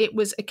was, because it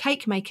was a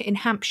cake maker in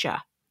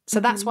Hampshire. So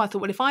that's why I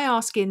thought, well, if I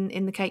ask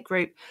in the cake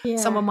group,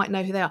 someone might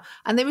know who they are.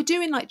 And they were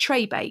doing like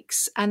tray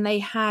bakes, and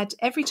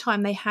every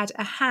time they had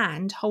a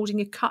hand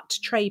holding a cut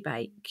tray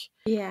bake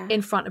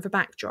in front of a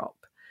backdrop.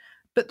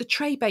 But the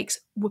tray bakes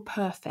were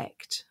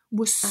perfect,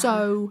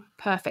 so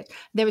perfect.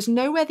 There was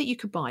nowhere that you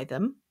could buy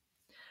them.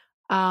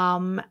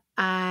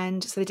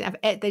 And so they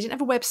didn't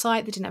have a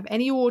website, they didn't have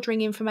any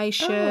ordering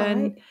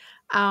information.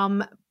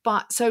 Right.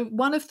 But so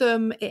one of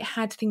them, it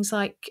had things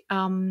like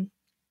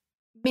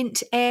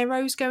mint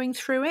arrows going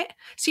through it.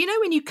 So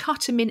when you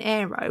cut a mint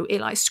arrow, it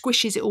like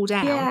squishes it all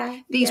down. Yeah.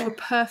 These were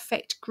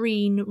perfect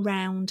green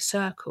round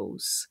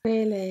circles.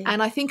 Really?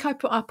 And I think I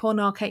put up on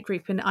our cake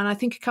group, and I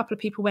think a couple of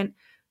people went,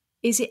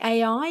 is it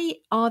AI?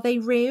 Are they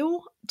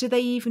real? Do they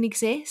even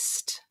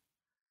exist?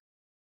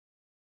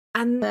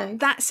 And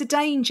that's a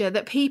danger,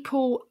 that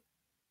people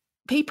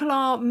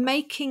are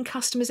making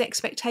customers'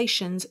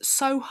 expectations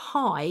so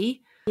high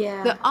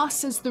that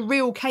us as the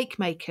real cake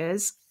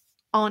makers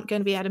aren't going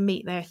to be able to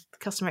meet their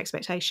customer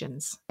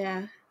expectations.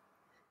 Yeah.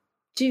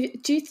 Do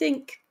you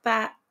think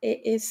that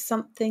it is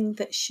something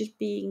that should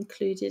be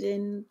included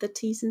in the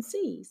T's and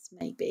C's,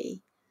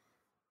 maybe?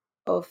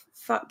 Of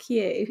fuck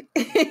you.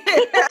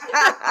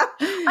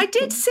 I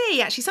did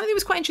see actually something that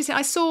was quite interesting.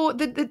 I saw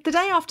the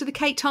day after the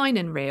Kate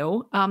Tynan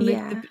reel,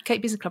 the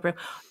Kate Business Club reel.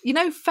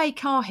 Faye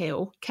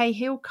Cahill,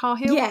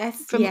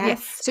 Yes,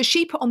 yes. So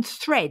she put on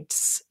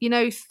Threads.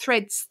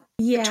 Threads.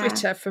 Yeah.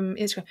 Twitter from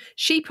Instagram.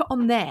 She put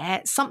on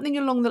there something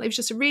along it was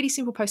just a really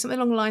simple post, something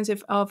along the lines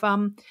of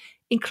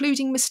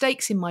including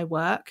mistakes in my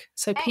work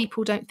so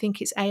people don't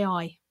think it's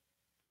AI.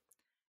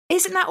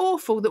 Isn't that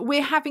awful that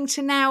we're having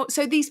to now?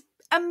 So these.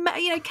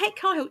 Faye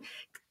Cahill,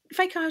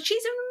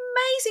 she's an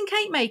amazing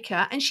cake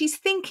maker, and she's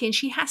thinking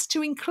she has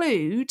to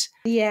include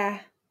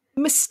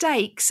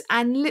mistakes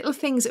and little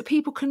things that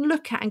people can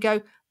look at and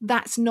go,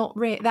 that's not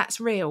real,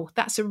 that's real,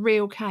 that's a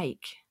real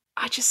cake.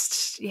 I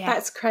just,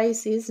 That's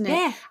crazy, isn't it?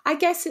 Yeah. I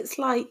guess it's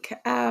like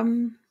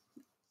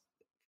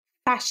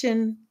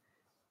fashion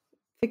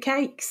for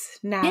cakes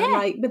now,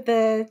 like with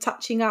the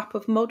touching up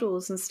of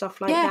models and stuff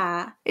like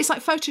that. It's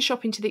like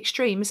photoshopping to the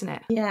extreme, isn't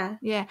it? Yeah.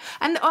 Yeah.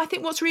 And I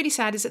think what's really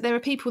sad is that there are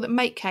people that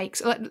make cakes,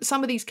 like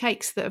some of these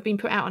cakes that have been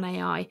put out on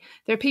AI,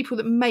 there are people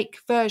that make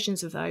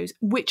versions of those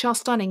which are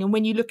stunning, and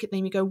when you look at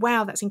them you go,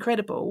 wow, that's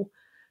incredible.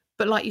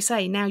 But like you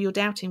say, now you're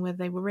doubting whether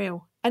they were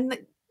real. And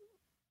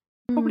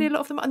probably a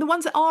lot of them, and the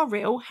ones that are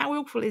real, how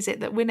awful is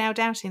it that we're now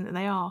doubting that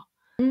they are?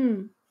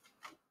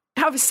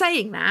 However,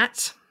 saying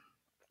that,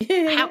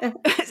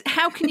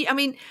 how can you? I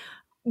mean,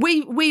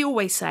 we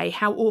always say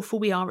how awful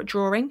we are at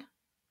drawing.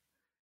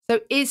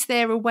 So, is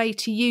there a way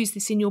to use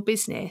this in your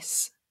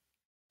business?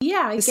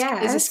 Yeah, I guess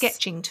as a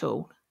sketching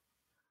tool.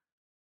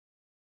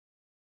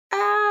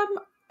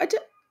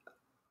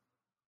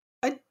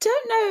 I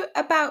don't know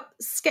about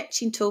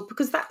sketching tool,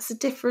 because that's a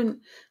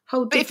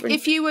whole different.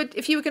 If you were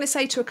going to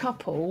say to a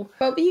couple,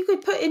 well, you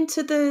could put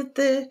into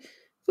the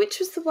which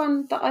was the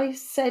one that I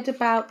said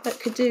about that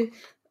could do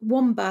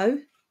Wombo.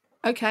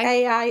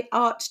 Okay. AI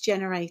art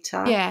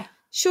generator. Yeah.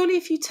 Surely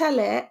if you tell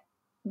it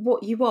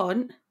what you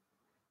want,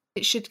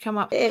 it should come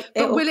up.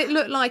 But will it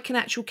look like an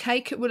actual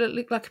cake? Will it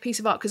look like a piece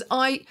of art? Because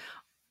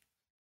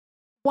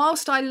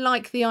whilst I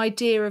like the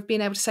idea of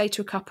being able to say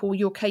to a couple,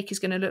 your cake is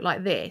going to look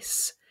like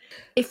this,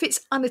 if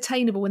it's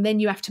unattainable and then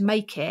you have to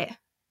make it.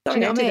 Sorry, do you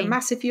know I what did I mean? a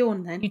massive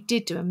yawn then. You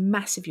did do a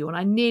massive yawn.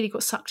 I nearly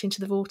got sucked into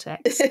the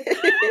vortex.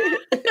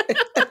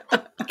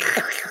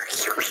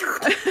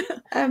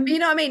 You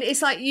know what I mean?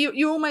 It's like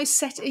you're almost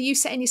setting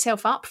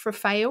yourself up for a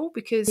fail,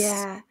 because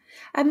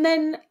and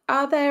then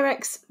they're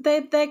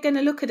going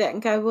to look at it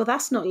and go, well,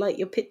 that's not like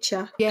your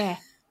picture. Yeah,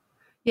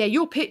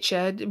 your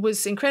picture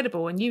was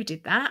incredible and you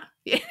did that.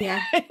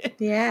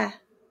 Yeah.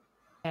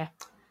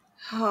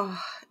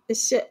 Oh,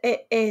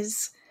 it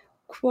is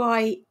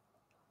quite.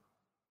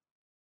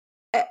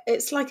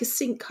 It's like a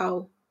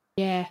sinkhole.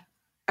 Yeah.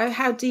 Oh,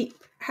 how deep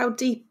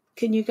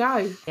can you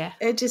go? Yeah.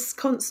 It just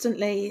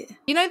constantly.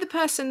 The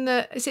person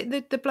that is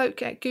it the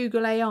bloke at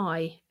Google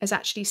AI has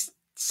actually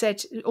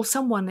said, or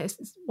someone is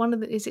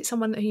it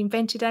someone who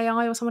invented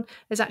AI or someone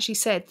has actually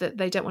said that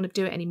they don't want to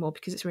do it anymore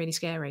because it's really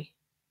scary.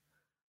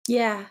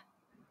 Yeah,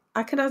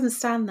 I can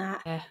understand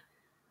that. Yeah,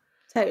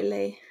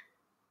 totally.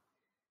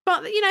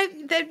 But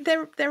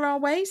there are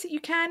ways that you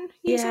can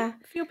use it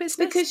for your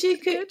business, because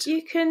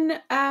you can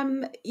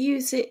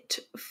use it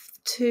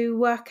to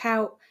work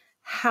out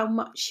how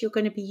much you're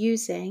going to be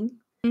using,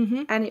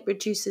 and it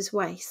reduces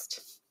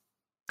waste.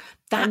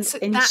 That's a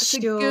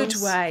good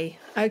way.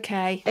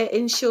 Okay, it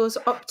ensures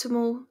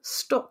optimal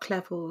stock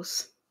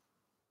levels.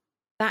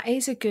 That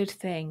is a good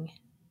thing.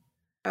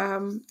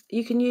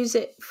 You can use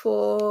it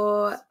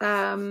for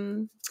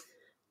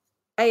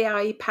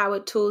AI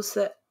powered tools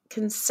that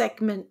can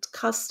segment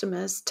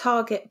customers,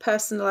 target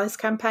personalized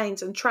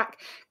campaigns, and track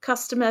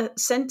customer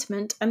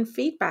sentiment and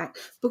feedback,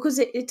 because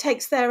it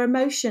takes their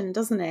emotion,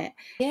 doesn't it?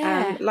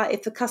 Yeah. Like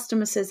if the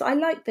customer says, I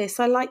like this,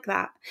 I like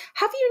that.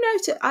 Have you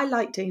noticed? I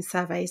like doing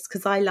surveys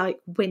because I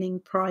like winning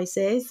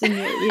prizes, and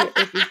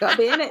if you've got to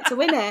be in it to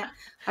win it.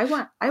 I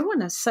want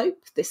a soap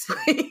this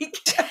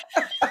week.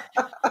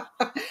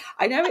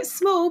 I know it's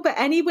small, but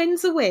any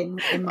win's a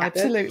win in my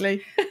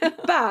Absolutely. book.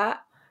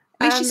 But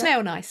at least you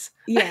smell nice.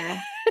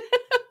 Yeah.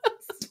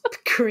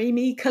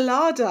 Creamy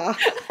colada.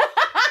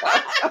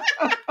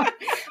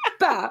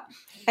 But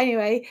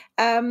anyway,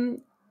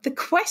 the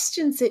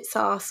questions it's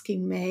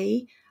asking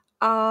me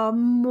are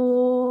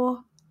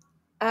more,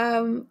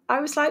 I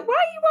was like, why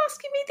are you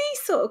asking me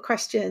these sort of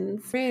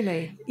questions?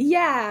 Really?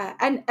 Yeah.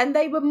 And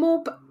they were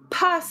more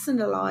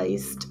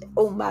personalised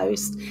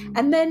almost.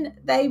 And then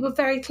they were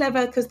very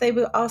clever because they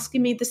were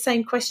asking me the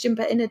same question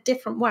but in a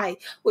different way,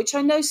 which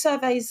I know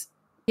surveys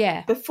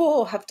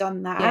before have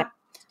done that. Yeah.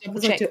 Double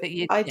check that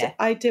you.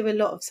 I do a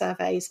lot of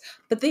surveys,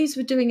 but these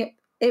were doing it.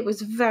 It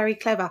was very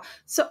clever.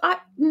 So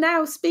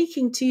now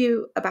speaking to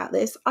you about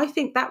this, I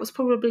think that was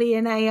probably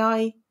an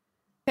AI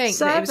think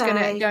survey. That it was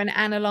going to go and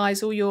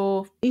analyse all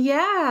your.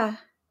 Yeah.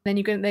 Then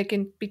they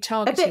can be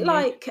targeting a bit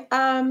like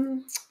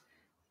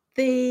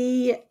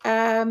the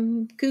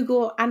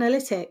Google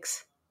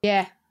Analytics.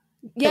 Yeah.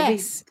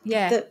 Yes.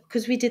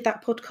 Because we did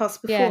that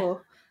podcast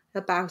before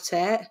about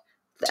it.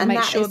 To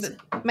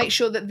make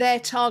sure that they're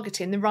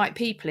targeting the right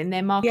people in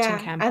their marketing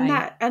campaign.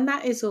 And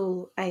that is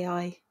all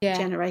AI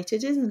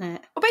generated, isn't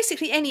it? Well,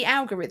 basically any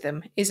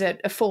algorithm is a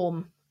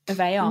form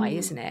of AI,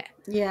 isn't it?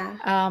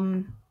 Yeah.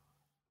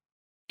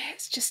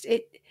 It's just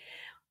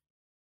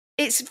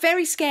it's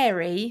very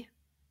scary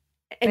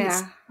and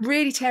it's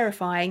really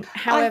terrifying.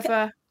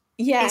 However,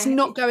 it's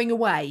not going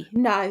away.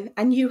 No,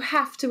 and you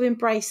have to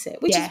embrace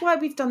it, which is why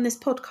we've done this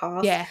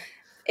podcast. Yeah.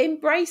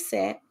 Embrace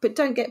it, but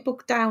don't get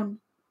bogged down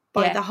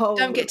by the whole.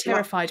 Don't get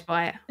terrified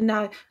by it.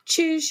 No,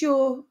 choose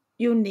your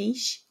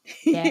niche,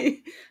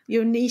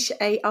 your niche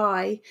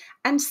AI,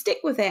 and stick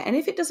with it. And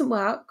if it doesn't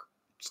work,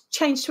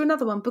 change to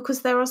another one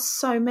because there are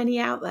so many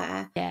out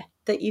there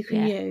that you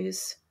can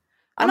use.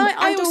 And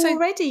I also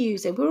already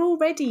use it. We're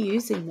already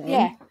using them.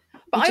 Yeah,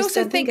 but I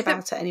also don't think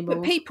about it anymore.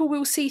 That people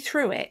will see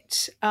through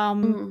it.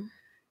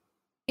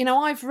 You know,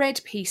 I've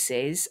read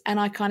pieces and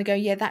I kind of go,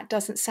 yeah, that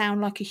doesn't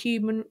sound like a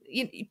human.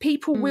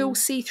 People will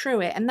see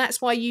through it. And that's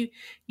why you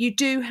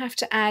do have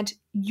to add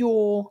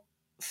your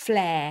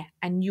flair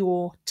and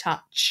your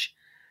touch.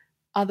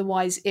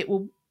 Otherwise,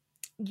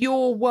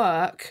 your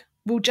work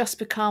will just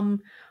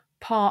become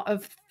part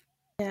of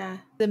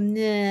them. Do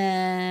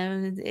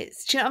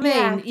you know what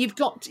I mean? You've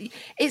got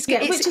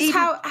which is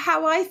how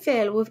I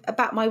feel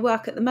about my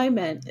work at the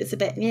moment. It's a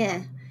bit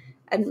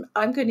and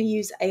I'm going to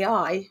use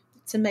AI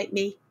to make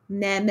me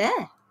meh.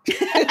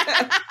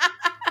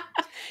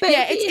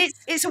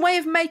 It's a way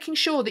of making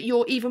sure that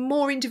you're even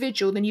more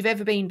individual than you've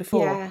ever been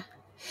before. Yeah.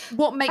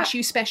 What makes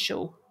you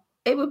special?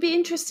 It would be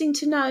interesting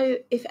to know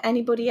if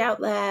anybody out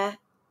there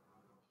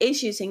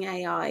is using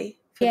AI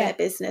for their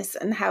business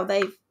and how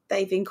they've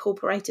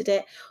incorporated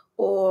it,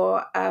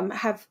 or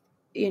have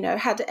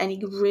had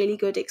any really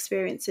good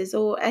experiences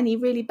or any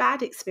really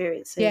bad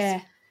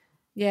experiences.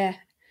 Yeah.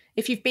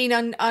 If you've been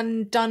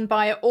undone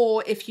by it,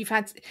 or if you've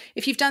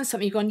done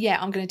something, you've gone,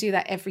 I'm going to do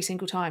that every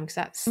single time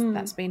because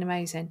that's been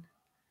amazing.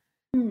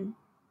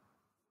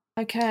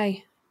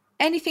 Okay.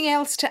 Anything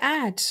else to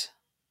add?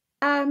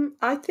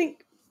 I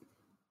think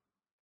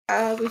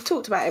we've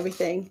talked about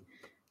everything.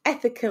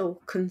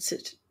 Ethical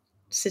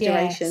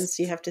considerations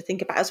you have to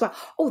think about as well.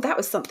 Oh, that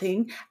was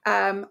something.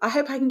 I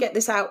hope I can get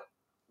this out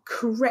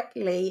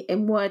correctly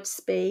in word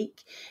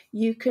speak.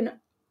 You can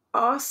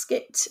ask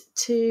it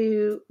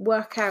to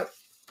work out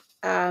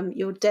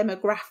your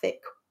demographic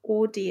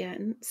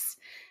audience,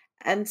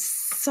 and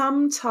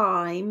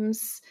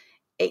sometimes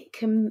it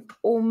can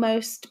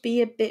almost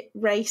be a bit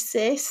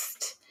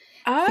racist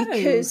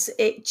because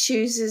it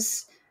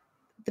chooses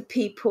the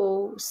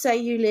people. Say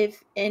you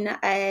live in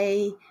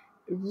a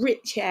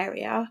rich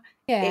area,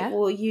 it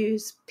will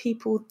use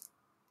people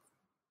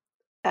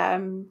that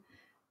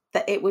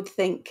it would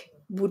think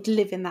would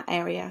live in that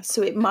area,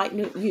 so it might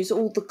not use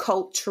all the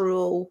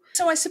cultural.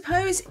 So I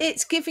suppose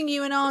it's giving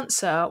you an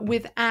answer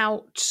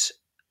without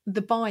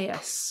the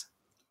bias.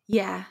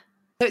 So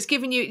it's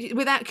giving you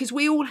without, because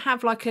we all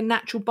have like a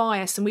natural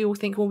bias and we all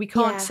think, well, we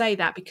can't say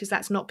that because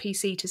that's not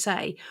PC to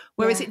say,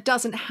 whereas it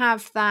doesn't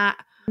have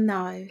that.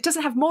 It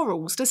doesn't have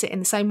morals, does it, in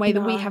the same way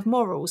that we have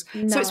morals?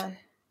 So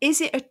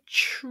is it a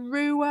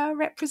truer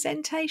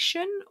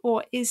representation,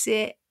 or is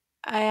it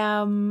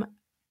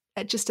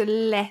just a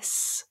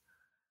less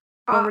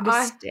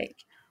moralistic?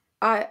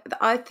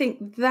 I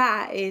think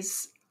that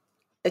is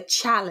a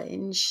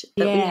challenge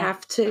that we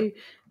have to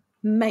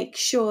make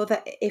sure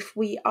that if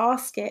we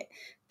ask it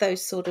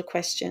those sort of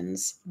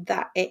questions,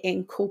 that it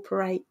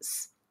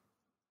incorporates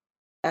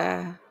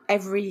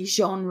every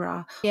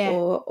genre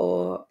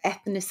or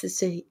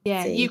ethnicity.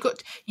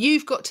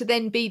 You've got to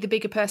then be the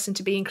bigger person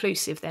to be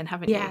inclusive, then,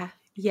 haven't you?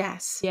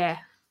 Yes.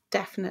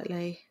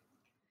 Definitely.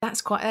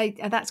 That's quite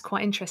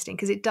interesting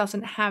because it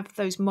doesn't have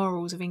those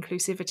morals of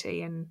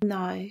inclusivity and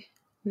no.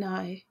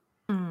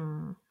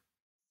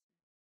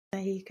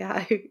 There you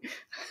go.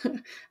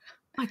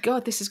 My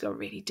God, this has got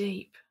really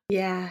deep.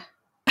 Yeah,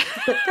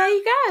 but there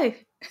you go.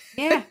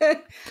 Yeah.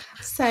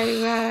 So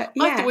I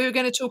thought we were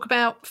going to talk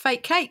about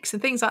fake cakes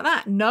and things like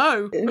that.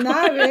 No,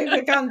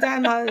 we're going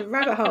down the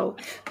rabbit hole.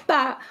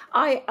 But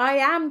I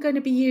am going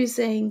to be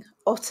using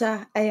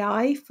Otter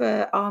AI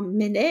for our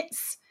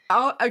minutes.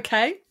 Oh,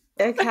 okay.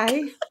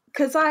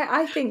 Because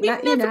I think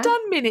we've never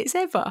done minutes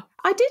ever.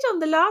 I did on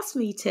the last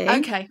meeting.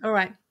 Okay, all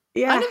right.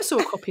 Yeah, I never saw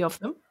a copy of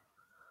them.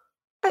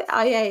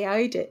 I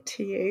AI'd it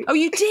to you. Oh,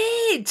 you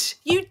did.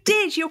 You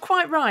did. You're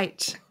quite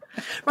right.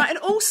 Right. And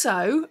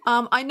also,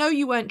 I know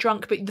you weren't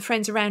drunk, but the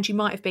friends around you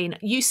might have been.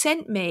 You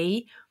sent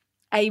me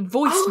a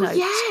voice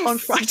note on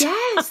Friday.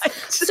 Yes.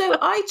 So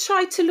I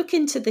tried to look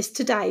into this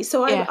today.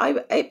 So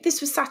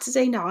this was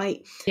Saturday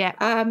night. Yeah.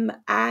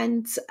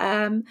 And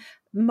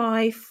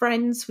my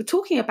friends were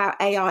talking about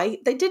AI.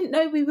 They didn't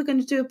know we were going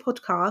to do a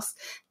podcast.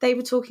 They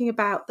were talking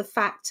about the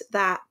fact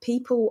that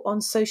people on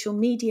social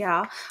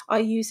media are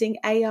using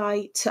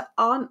AI to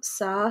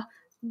answer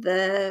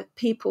the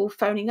people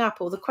phoning up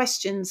or the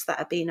questions that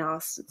are being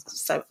asked,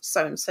 so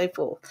and so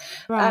forth.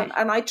 Right.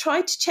 And I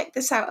tried to check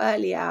this out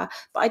earlier,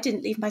 but I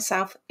didn't leave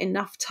myself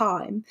enough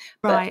time.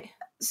 Right.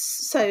 But,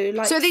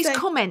 so these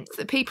comments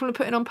that people are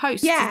putting on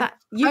posts,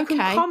 you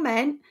can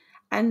comment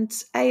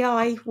and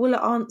AI will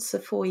answer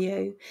for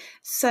you.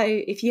 So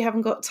if you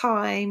haven't got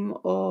time,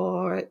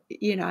 or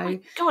My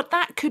God,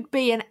 that could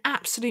be an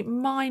absolute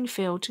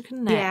minefield,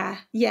 couldn't it?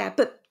 Yeah.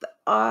 But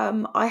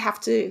I have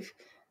to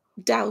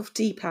delve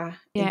deeper.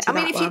 Yeah, I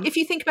mean, if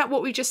you think about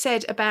what we just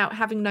said about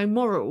having no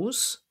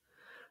morals,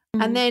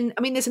 and then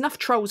there's enough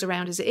trolls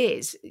around as it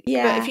is.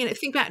 Yeah. But if you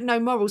think about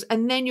no morals,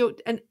 and then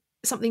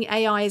something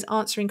AI is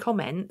answering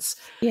comments.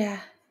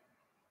 Yeah.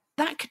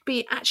 That could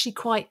be actually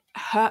quite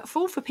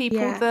hurtful for people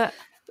that.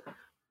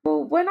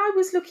 Well, when I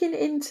was looking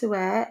into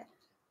it,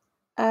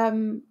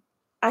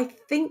 I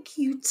think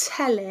you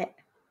tell it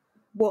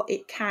what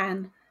it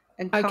can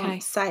and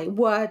can't say,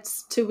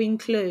 words to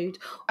include,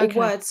 or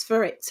words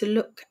for it to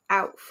look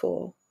out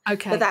for.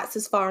 Okay. But that's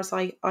as far as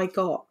I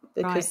got,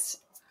 because,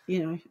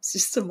 it's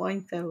just a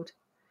minefield.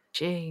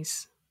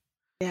 Jeez.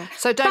 Yeah.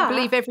 So don't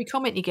believe every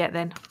comment you get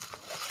then?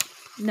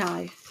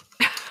 No.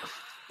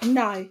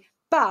 No.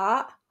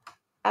 But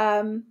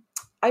I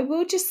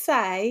will just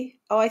say,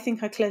 I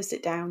think I closed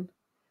it down.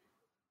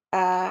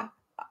 I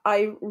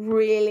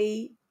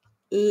really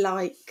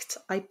liked.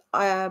 I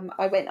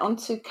went on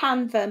to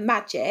Canva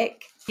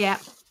Magic. Yeah.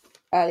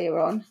 Earlier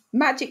on,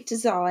 Magic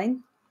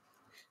Design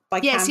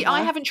by Canva. See,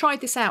 I haven't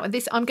tried this out,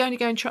 and I'm going to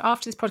go and try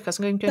after this podcast.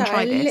 I'm going to go and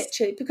try this.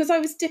 Literally, because I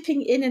was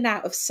dipping in and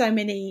out of so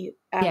many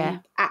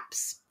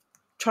apps,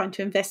 trying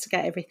to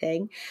investigate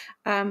everything.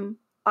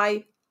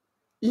 I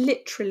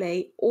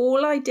literally,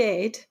 all I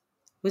did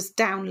was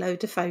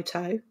download a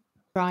photo,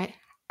 right,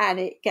 and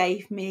it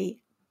gave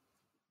me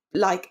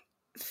like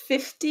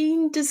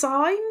 15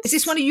 designs. Is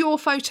this one of your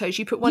photos?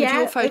 You put one of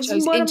your photos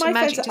into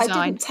Magic Design.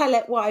 I didn't tell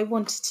it what I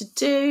wanted to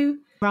do.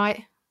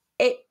 Right.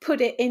 It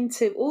put it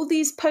into all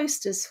these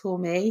posters for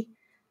me.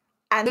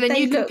 And but then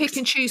you can pick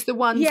and choose the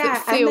ones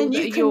that feel and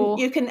then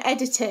you can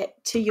edit it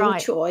to your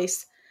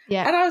choice.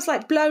 Yeah. And I was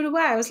like blown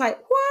away. I was like,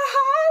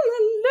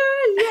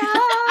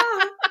 hallelujah.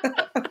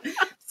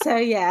 So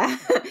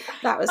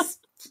that was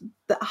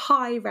the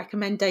high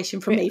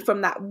recommendation from me,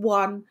 from that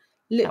one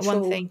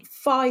thing.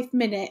 5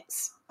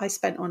 minutes I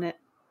spent on it.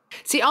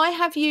 See, I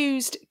have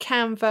used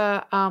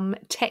Canva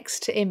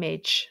text to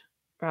image,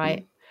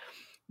 right?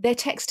 Their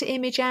text to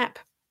image app,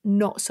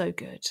 not so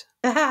good.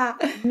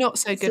 Not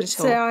so good at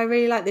all. So I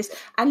really like this.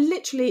 And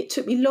literally it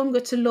took me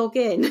longer to log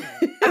in.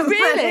 Oh,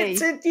 really?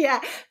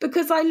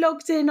 Because I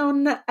logged in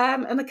on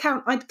an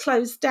account I'd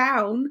closed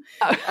down.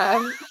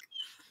 Oh.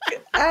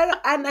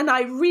 And then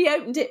I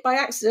reopened it by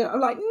accident.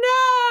 I'm like,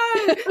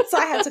 no! So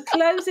I had to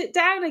close it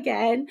down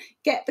again,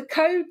 get the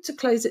code to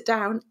close it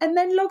down, and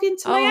then log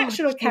into my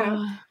actual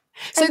account.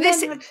 So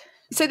this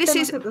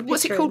is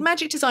what's it called?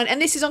 Magic Design,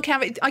 and this is on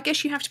Canva. I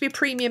guess you have to be a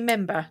premium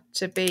member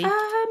to be.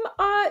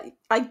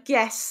 I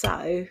guess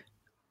so.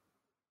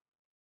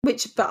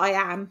 But I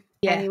am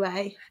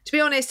anyway. To be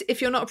honest,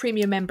 if you're not a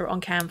premium member on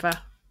Canva,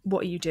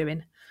 what are you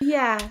doing?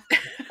 Yeah,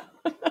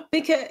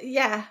 because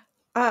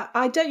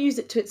I don't use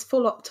it to its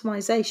full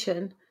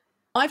optimization.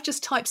 I've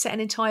just typeset an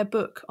entire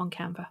book on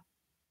Canva.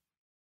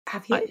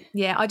 Have you?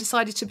 I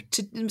decided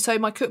to. So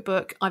my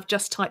cookbook, I've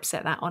just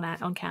typeset that on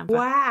Canva.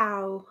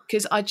 Wow.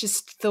 Because I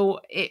just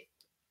thought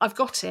I've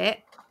got it.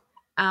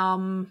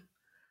 I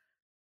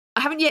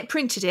haven't yet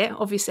printed it.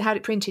 Obviously, had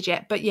it printed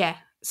yet, but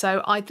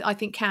So I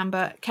think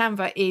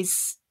Canva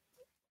is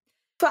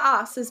for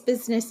us as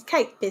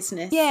cake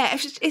business. Yeah,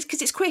 it's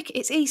because it's quick,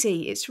 it's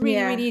easy, it's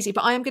really really easy.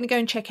 But I am going to go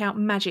and check out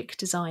Magic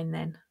Design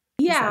then.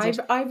 Yeah,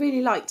 I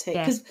really liked it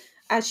because,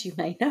 as you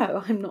may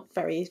know, I'm not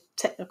very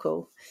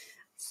technical.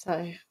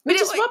 So,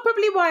 which is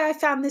probably why I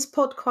found this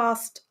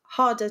podcast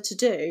harder to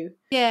do.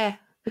 Yeah.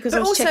 Because I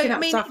was checking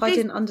out stuff I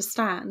didn't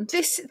understand.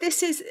 This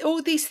is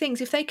all these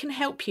things, if they can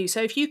help you.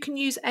 So if you can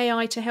use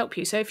AI to help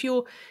you. So if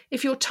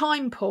you're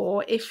time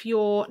poor, if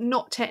you're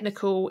not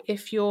technical,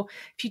 if you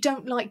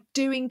don't like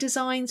doing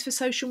designs for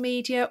social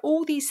media,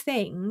 all these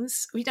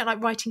things, if you don't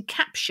like writing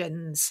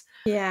captions.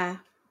 Yeah.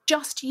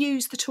 Just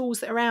use the tools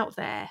that are out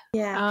there.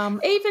 Yeah.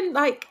 Even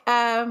like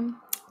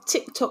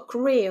TikTok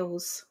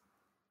Reels.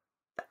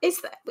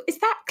 Is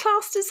that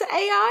classed as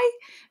AI?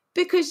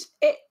 Because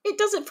it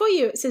does it for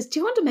you. It says, do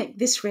you want to make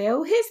this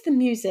reel? Here's the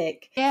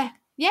music. Yeah.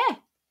 Yeah.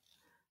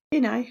 You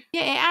know.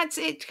 Yeah, it adds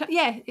it.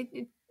 Yeah.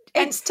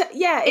 It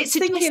suggests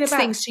thinking about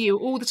things to you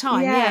all the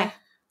time.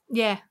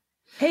 Yeah.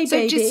 Hey, So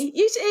baby.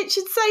 It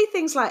should say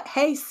things like,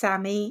 hey,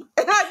 Sammy.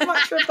 I'd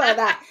much prefer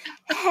that.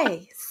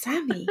 Hey,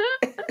 Sammy.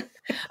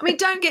 I mean,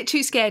 don't get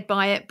too scared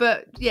by it,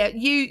 but yeah,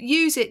 you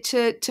use it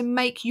to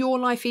make your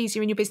life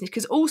easier in your business,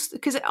 because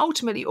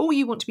ultimately all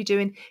you want to be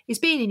doing is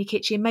being in your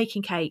kitchen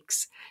making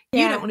cakes.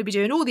 You don't want to be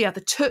doing all the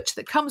other tut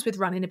that comes with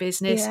running a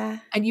business,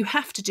 and you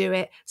have to do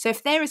it. So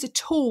if there is a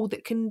tool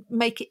that can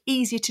make it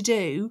easier to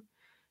do,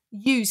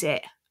 use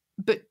it,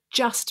 but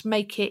just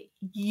make it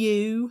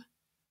you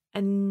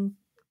and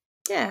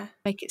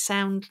make it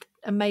sound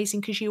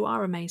amazing, because you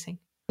are amazing.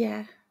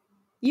 Yeah.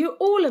 You're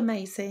all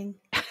amazing.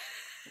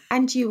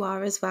 And you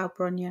are as well,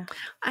 Bronya.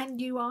 And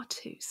you are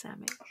too,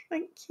 Sammie.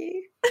 Thank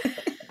you.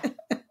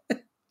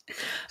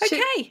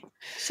 Okay.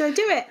 Shall I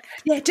do it?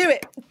 Yeah, do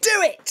it.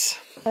 Do it.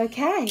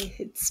 Okay.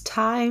 It's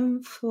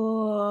time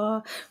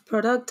for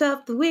Product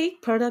of the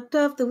Week, Product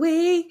of the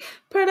Week,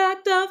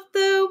 Product of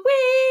the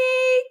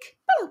Week.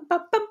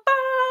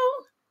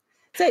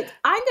 So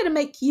I'm going to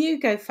make you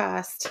go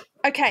first.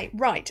 Okay,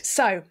 right.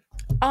 So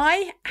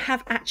I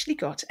have actually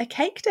got a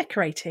cake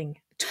decorating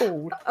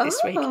tool this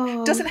week.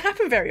 Doesn't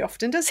happen very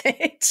often, does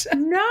it?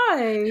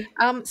 No.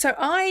 So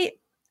I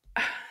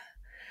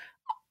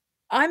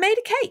made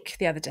a cake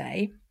the other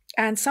day,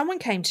 and someone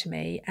came to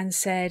me and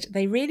said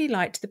they really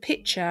liked the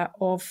picture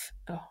of,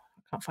 I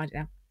can't find it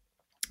now,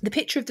 the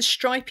picture of the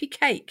stripy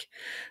cake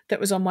that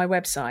was on my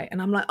website.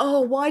 And I'm like,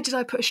 why did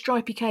I put a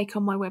stripy cake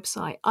on my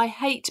website? I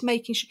hate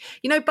making,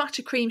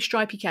 buttercream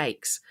stripy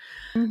cakes.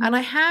 Mm-hmm. And I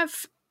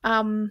have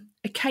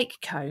a cake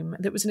comb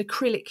that was an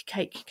acrylic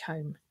cake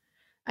comb.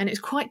 And it was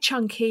quite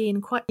chunky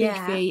and quite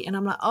beefy. And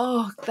I'm like,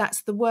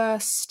 that's the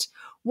worst.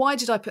 Why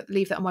did I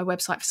leave that on my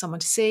website for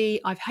someone to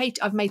see?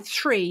 I've made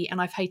 3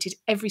 and I've hated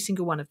every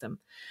single one of them.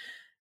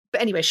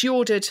 But anyway, she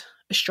ordered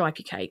a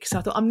stripy cake. So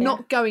I thought, I'm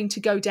not going to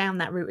go down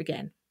that route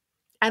again.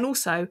 And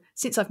also,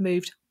 since I've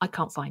moved, I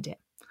can't find it.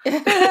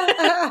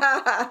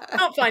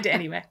 Can't find it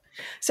anywhere.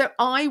 So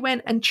I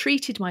went and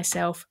treated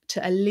myself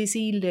to a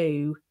Lizzie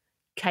Lou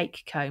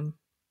cake comb.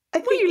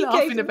 What are you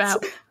laughing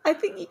about? I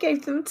think you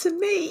gave them to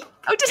me.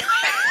 Oh, did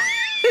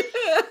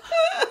I?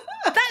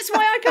 That's why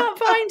I can't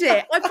find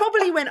it. I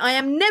probably went, I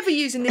am never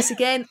using this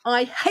again.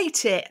 I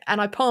hate it. And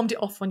I palmed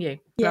it off on you.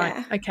 Yeah.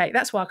 Right. Okay.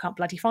 That's why I can't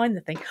bloody find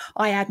the thing.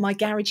 I had my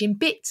garage in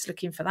bits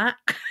looking for that.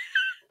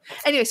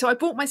 Anyway, so I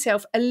bought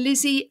myself a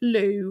Lizzie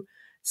Lou,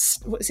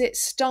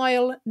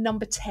 style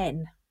number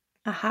 10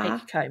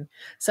 cake comb.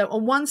 So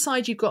on one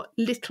side you've got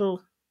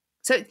little.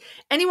 So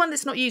anyone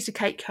that's not used a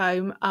cake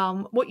comb,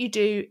 what you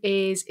do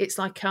is it's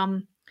like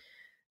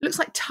looks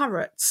like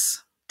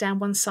turrets down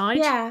one side.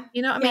 Yeah.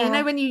 You know what I mean? You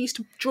know when you used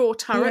to draw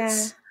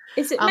turrets?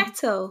 Yeah. Is it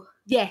metal?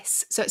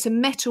 Yes. So it's a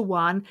metal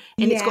one,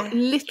 and it's got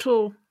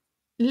little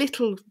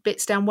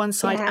bits down one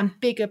side and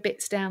bigger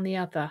bits down the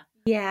other.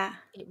 Yeah.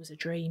 It was a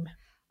dream.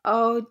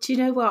 Oh, do you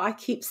know what? I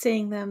keep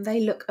seeing them.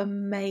 They look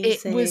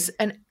amazing. It was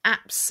an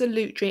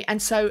absolute dream.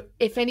 And so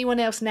if anyone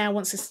else now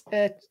wants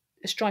a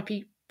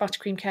stripy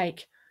buttercream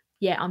cake,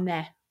 I'm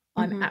there.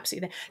 I'm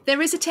absolutely there.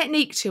 There is a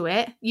technique to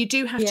it. You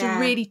do have to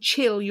really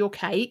chill your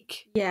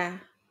cake. Yeah.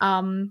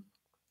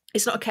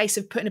 It's not a case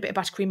of putting a bit of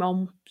buttercream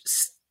on,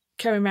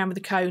 going around with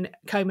the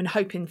comb and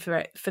hoping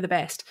for the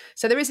best.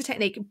 So there is a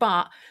technique,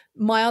 but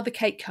my other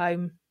cake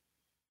comb,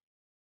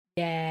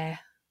 if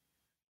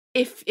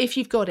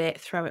you've got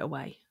it, throw it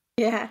away.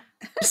 Yeah.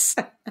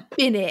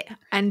 Spin it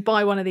and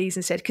buy one of these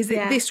instead, because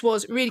this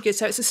was really good.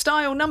 So it's a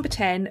style number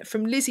 10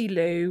 from Lizzie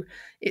Lou.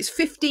 It's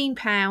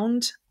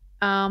 £15.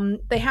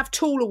 They have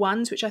taller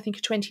ones, which I think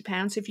are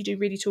 £20 if you do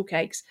really tall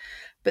cakes.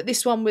 But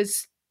this one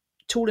was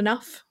tall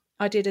enough.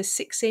 I did a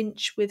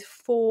 6-inch with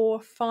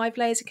 4-5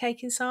 layers of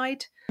cake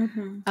inside.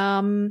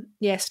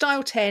 Mm-hmm.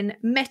 Style 10,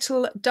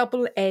 metal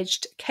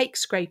double-edged cake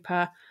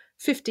scraper,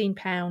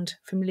 £15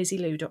 from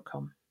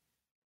lizzielou.com.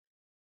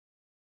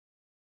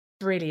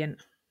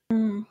 Brilliant.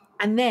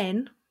 And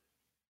then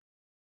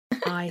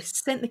I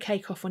sent the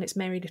cake off on its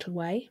merry little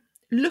way,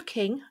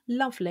 looking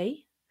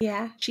lovely.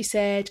 Yeah. She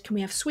said, can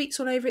we have sweets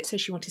all over it? So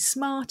she wanted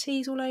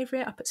Smarties all over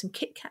it. I put some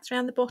Kit Kats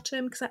around the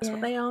bottom because that's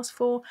what they asked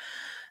for.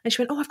 And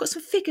she went, I've got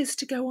some figures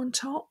to go on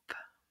top.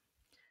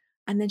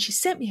 And then she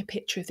sent me a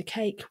picture of the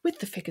cake with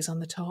the figures on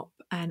the top.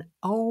 And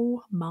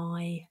oh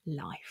my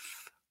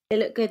life. It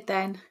looked good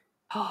then.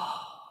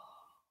 Oh,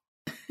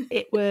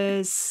 it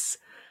was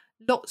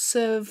lots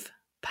of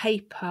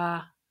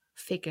paper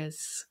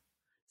figures.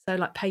 So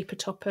like paper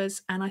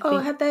toppers. And I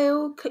think... had they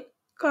all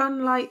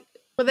gone like...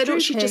 Well,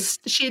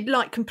 she had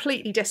like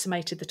completely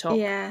decimated the top.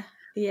 Yeah.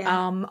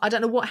 I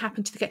don't know what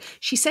happened to the cake.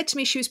 She said to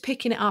me she was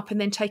picking it up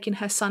and then taking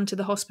her son to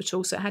the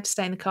hospital, so it had to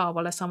stay in the car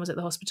while her son was at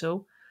the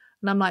hospital.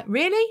 And I'm like,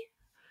 really?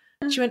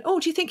 She went,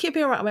 do you think it'll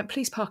be all right? I went,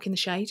 please park in the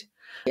shade.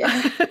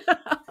 Yeah.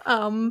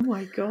 Oh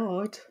my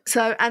God.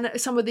 So, and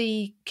some of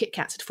the Kit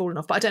Kats had fallen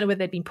off, but I don't know whether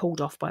they'd been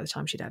pulled off by the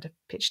time she'd had a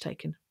picture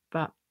taken.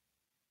 But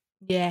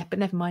but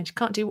never mind.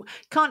 You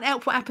can't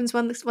help what happens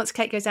once the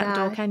cake goes out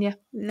the door, can you?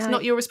 No. It's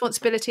not your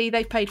responsibility.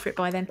 They've paid for it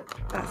by then.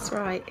 That's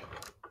right.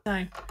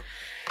 So,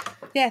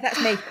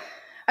 that's me.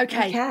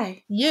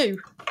 Okay.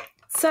 You.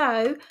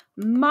 So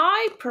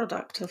my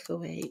product of the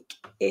week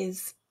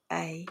is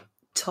a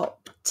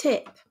top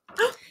tip.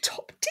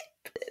 Top tip.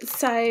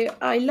 So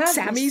I love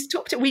Sammie's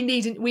top tip. We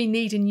need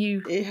a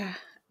new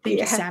thing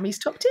to Sammie's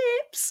top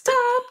tips.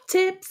 Top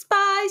tips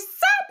by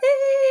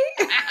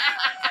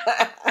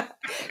Sammie.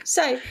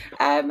 So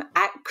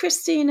at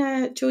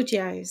Christina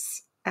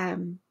Giorgio's,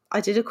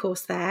 I did a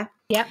course there.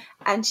 Yeah.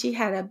 And she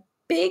had a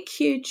big,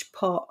 huge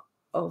pot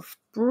of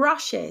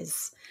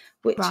brushes,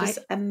 which is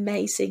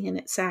amazing in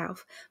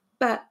itself.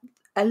 But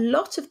a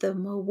lot of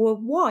them were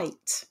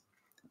white.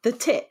 The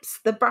tips,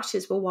 the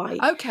brushes were white.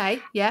 Okay,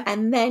 yeah.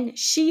 And then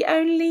she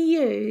only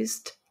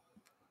used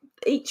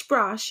each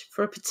brush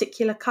for a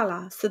particular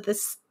colour. So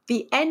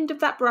the end of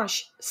that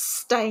brush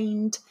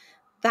stained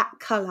that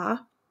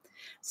colour.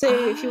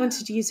 So if you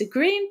wanted to use a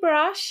green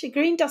brush, a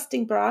green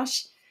dusting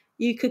brush,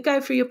 you could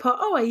go through your pot.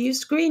 Oh, I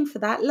used green for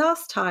that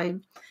last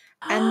time.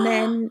 And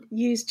then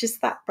use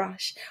just that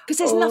brush. Because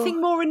there's nothing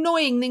more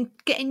annoying than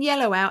getting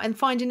yellow out and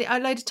finding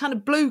a ton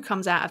of blue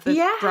comes out of the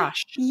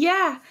brush.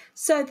 Yeah.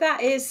 So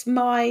that is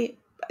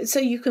so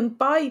you can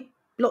buy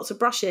lots of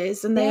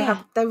brushes and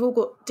they've all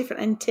got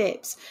different end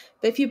tips.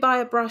 But if you buy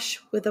a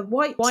brush with a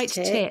white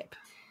tip,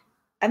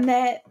 and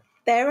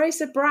there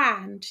is a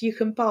brand you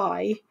can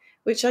buy,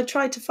 which I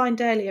tried to find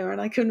earlier and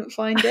I couldn't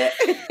find it.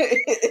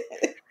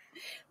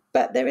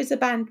 But there is a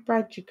brand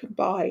you can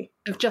buy.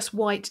 Of just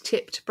white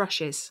tipped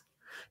brushes.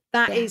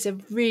 That is a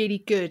really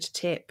good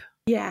tip.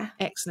 Yeah.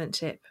 Excellent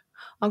tip.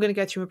 I'm going to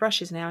go through my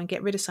brushes now and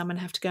get rid of some and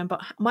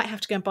might have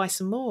to go and buy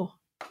some more.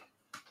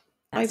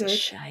 That's a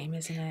shame,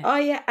 isn't it?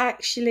 I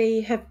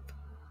actually have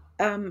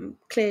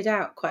cleared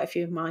out quite a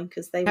few of mine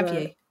because they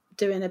were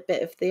doing a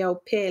bit of the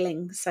old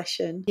peeling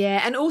session.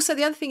 Yeah, and also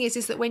the other thing is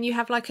that when you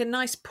have like a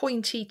nice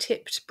pointy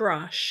tipped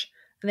brush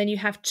and then you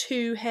have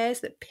two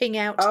hairs that ping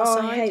out to the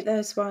side. I hate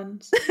those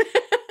ones.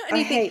 And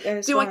you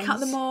think, do I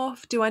cut them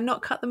off? Do I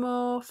not cut them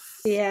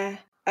off? Yeah.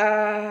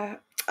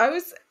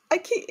 Is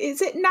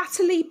it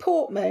Natalie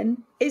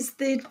Portman is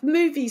the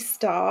movie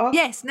star?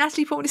 Yes,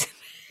 Natalie Portman is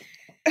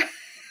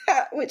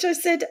which I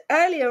said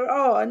earlier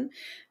on,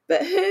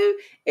 but who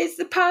is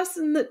the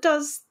person that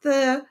does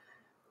the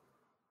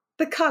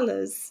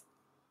colours?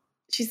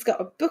 She's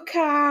got a book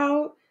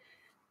out.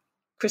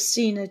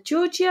 Christina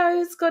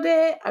Giorgio's got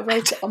it. I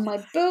wrote it on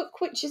my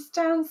book, which is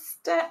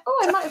downstairs.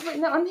 Oh, I might have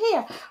written it on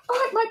here.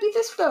 Oh, it might be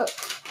this book.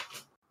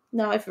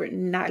 No, I've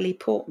written Natalie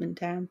Portman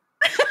down.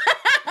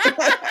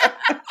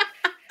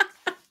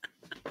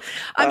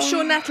 I'm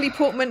sure Natalie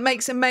Portman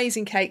makes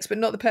amazing cakes, but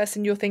not the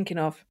person you're thinking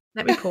of.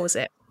 Let me pause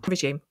it.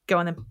 Resume. Go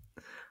on then.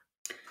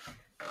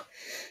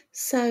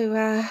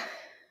 So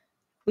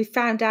we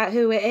found out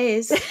who it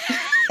is.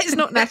 It's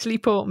not Natalie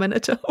Portman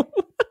at all.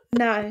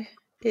 No,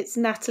 it's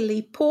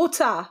Natalie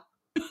Porter.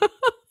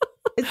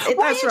 What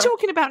are you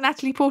talking about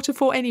Natalie Porter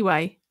for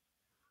anyway?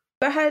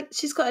 But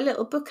she's got a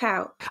little book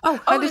out.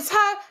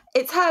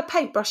 It's her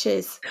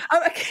paintbrushes.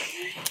 Oh,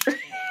 okay.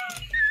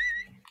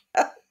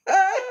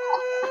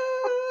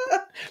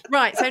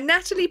 Right, so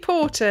Natalie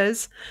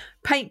Porter's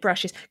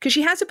paintbrushes, because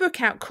she has a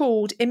book out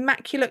called she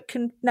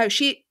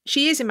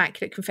is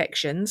Immaculate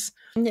Confections.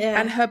 Yeah.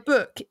 And her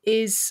book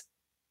is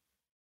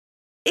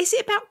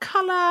it about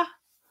colour?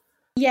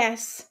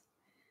 Yes.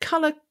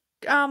 Colour,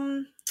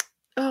 oh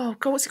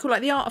God, what's it called?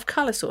 Like the art of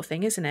colour sort of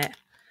thing, isn't it?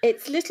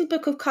 It's Little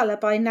Book of Colour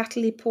by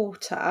Natalie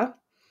Porter.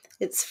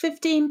 It's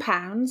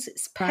 £15.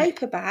 It's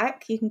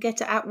paperback. You can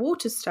get it at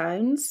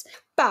Waterstones.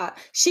 But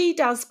she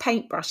does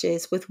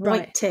paintbrushes with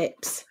white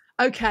tips.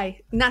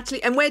 Okay,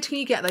 Natalie, and where can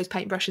you get those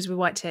paintbrushes with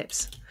white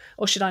tips?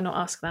 Or should I not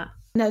ask that?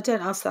 No,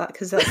 don't ask that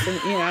because that's,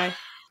 I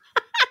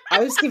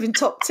was giving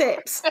top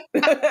tips.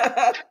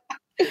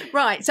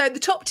 Right, so the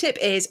top tip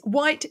is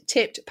white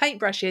tipped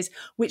paintbrushes,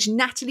 which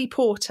Natalie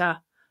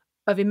Porter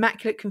of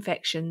Immaculate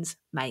Confections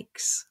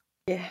makes.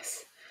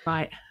 Yes.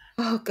 Right.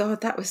 Oh,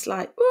 God, that was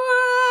like...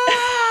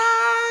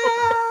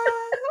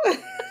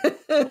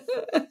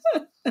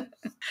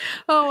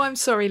 Oh, I'm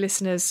sorry,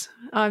 listeners.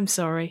 I'm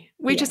sorry.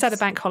 We just had a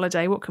bank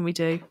holiday. What can we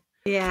do?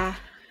 Yeah.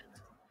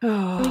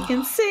 Oh. We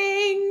can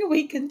sing.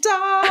 We can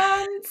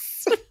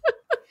dance.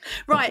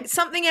 Right.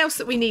 Something else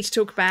that we need to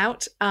talk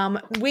about.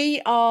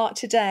 We are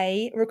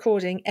today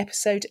recording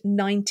episode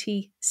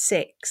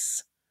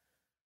 96.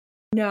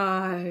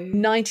 No.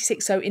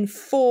 96. So in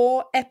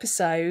 4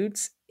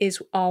 episodes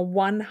is our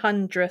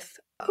 100th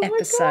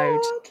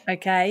episode.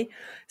 Okay.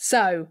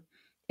 So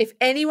if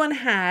anyone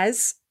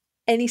has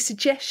any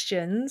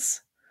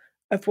suggestions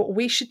of what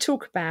we should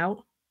talk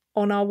about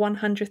on our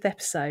 100th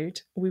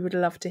episode, we would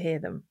love to hear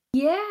them.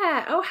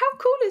 Yeah. Oh, how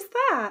cool is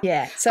that?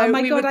 Yeah. So oh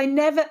my God, I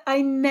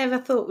never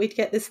thought we'd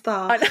get this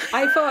far.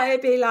 I thought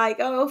it'd be like,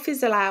 I'll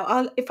fizzle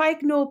out. If I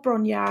ignore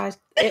Bronya,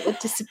 it would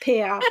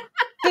disappear.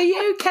 But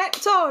you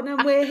kept on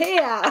and we're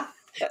here.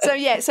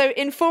 So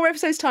in 4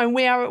 episodes time,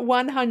 we are at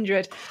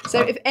 100.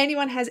 So if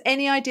anyone has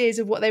any ideas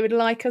of what they would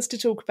like us to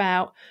talk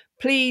about,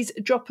 please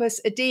drop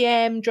us a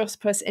DM,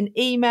 drop us an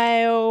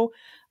email,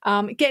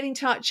 get in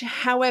touch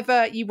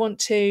however you want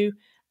to,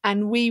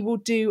 and we will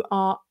do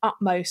our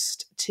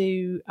utmost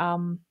to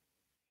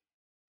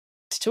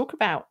to talk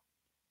about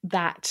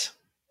that.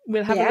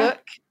 We'll have a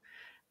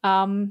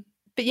look.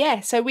 But yeah,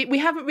 so we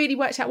haven't really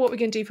worked out what we're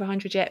going to do for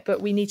 100 yet,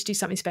 but we need to do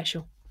something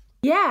special.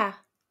 Yeah,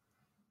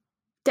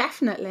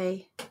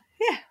 definitely.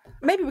 Yeah,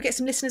 maybe we'll get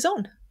some listeners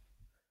on.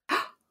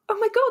 Oh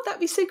my God, that'd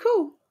be so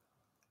cool.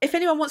 If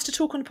anyone wants to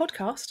talk on a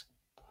podcast,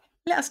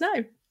 let us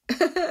know.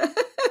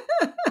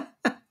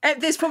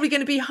 There's probably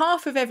going to be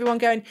half of everyone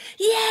going,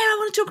 yeah, I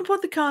want to talk on a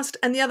podcast,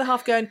 and the other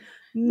half going,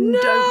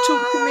 no, don't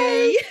talk to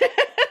me.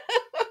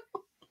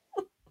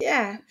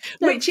 Yeah.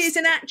 Which is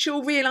an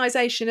actual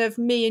realisation of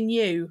me and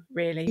you,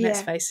 really,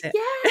 let's face it.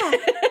 Yeah.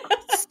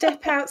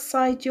 Step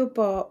outside your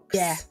box.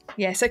 Yeah.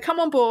 Yeah. So come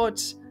on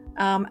board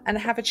and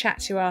have a chat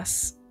to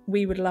us.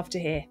 We would love to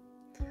hear.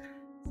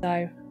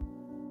 So,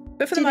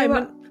 but for the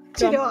moment...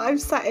 Do you know what I'm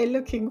sat here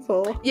looking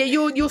for? Yeah,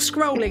 you're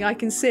scrolling, I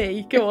can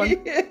see. Go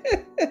on.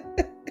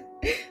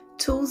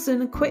 Tools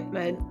and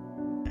equipment.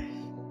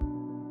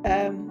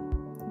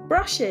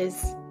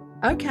 Brushes.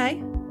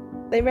 Okay.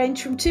 They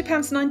range from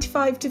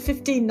 £2.95 to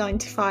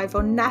 $15.95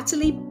 on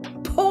Natalie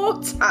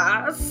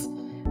Porter's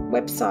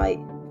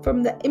website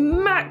from the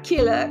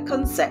Immaculate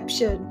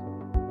Conception.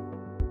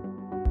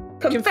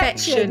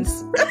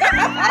 Confections.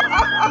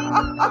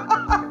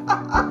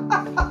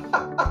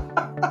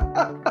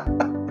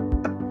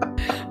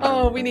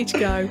 Oh, we need to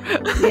go.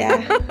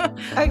 Yeah.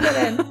 Okay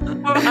then.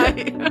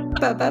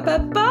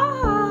 Bye.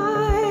 Bye.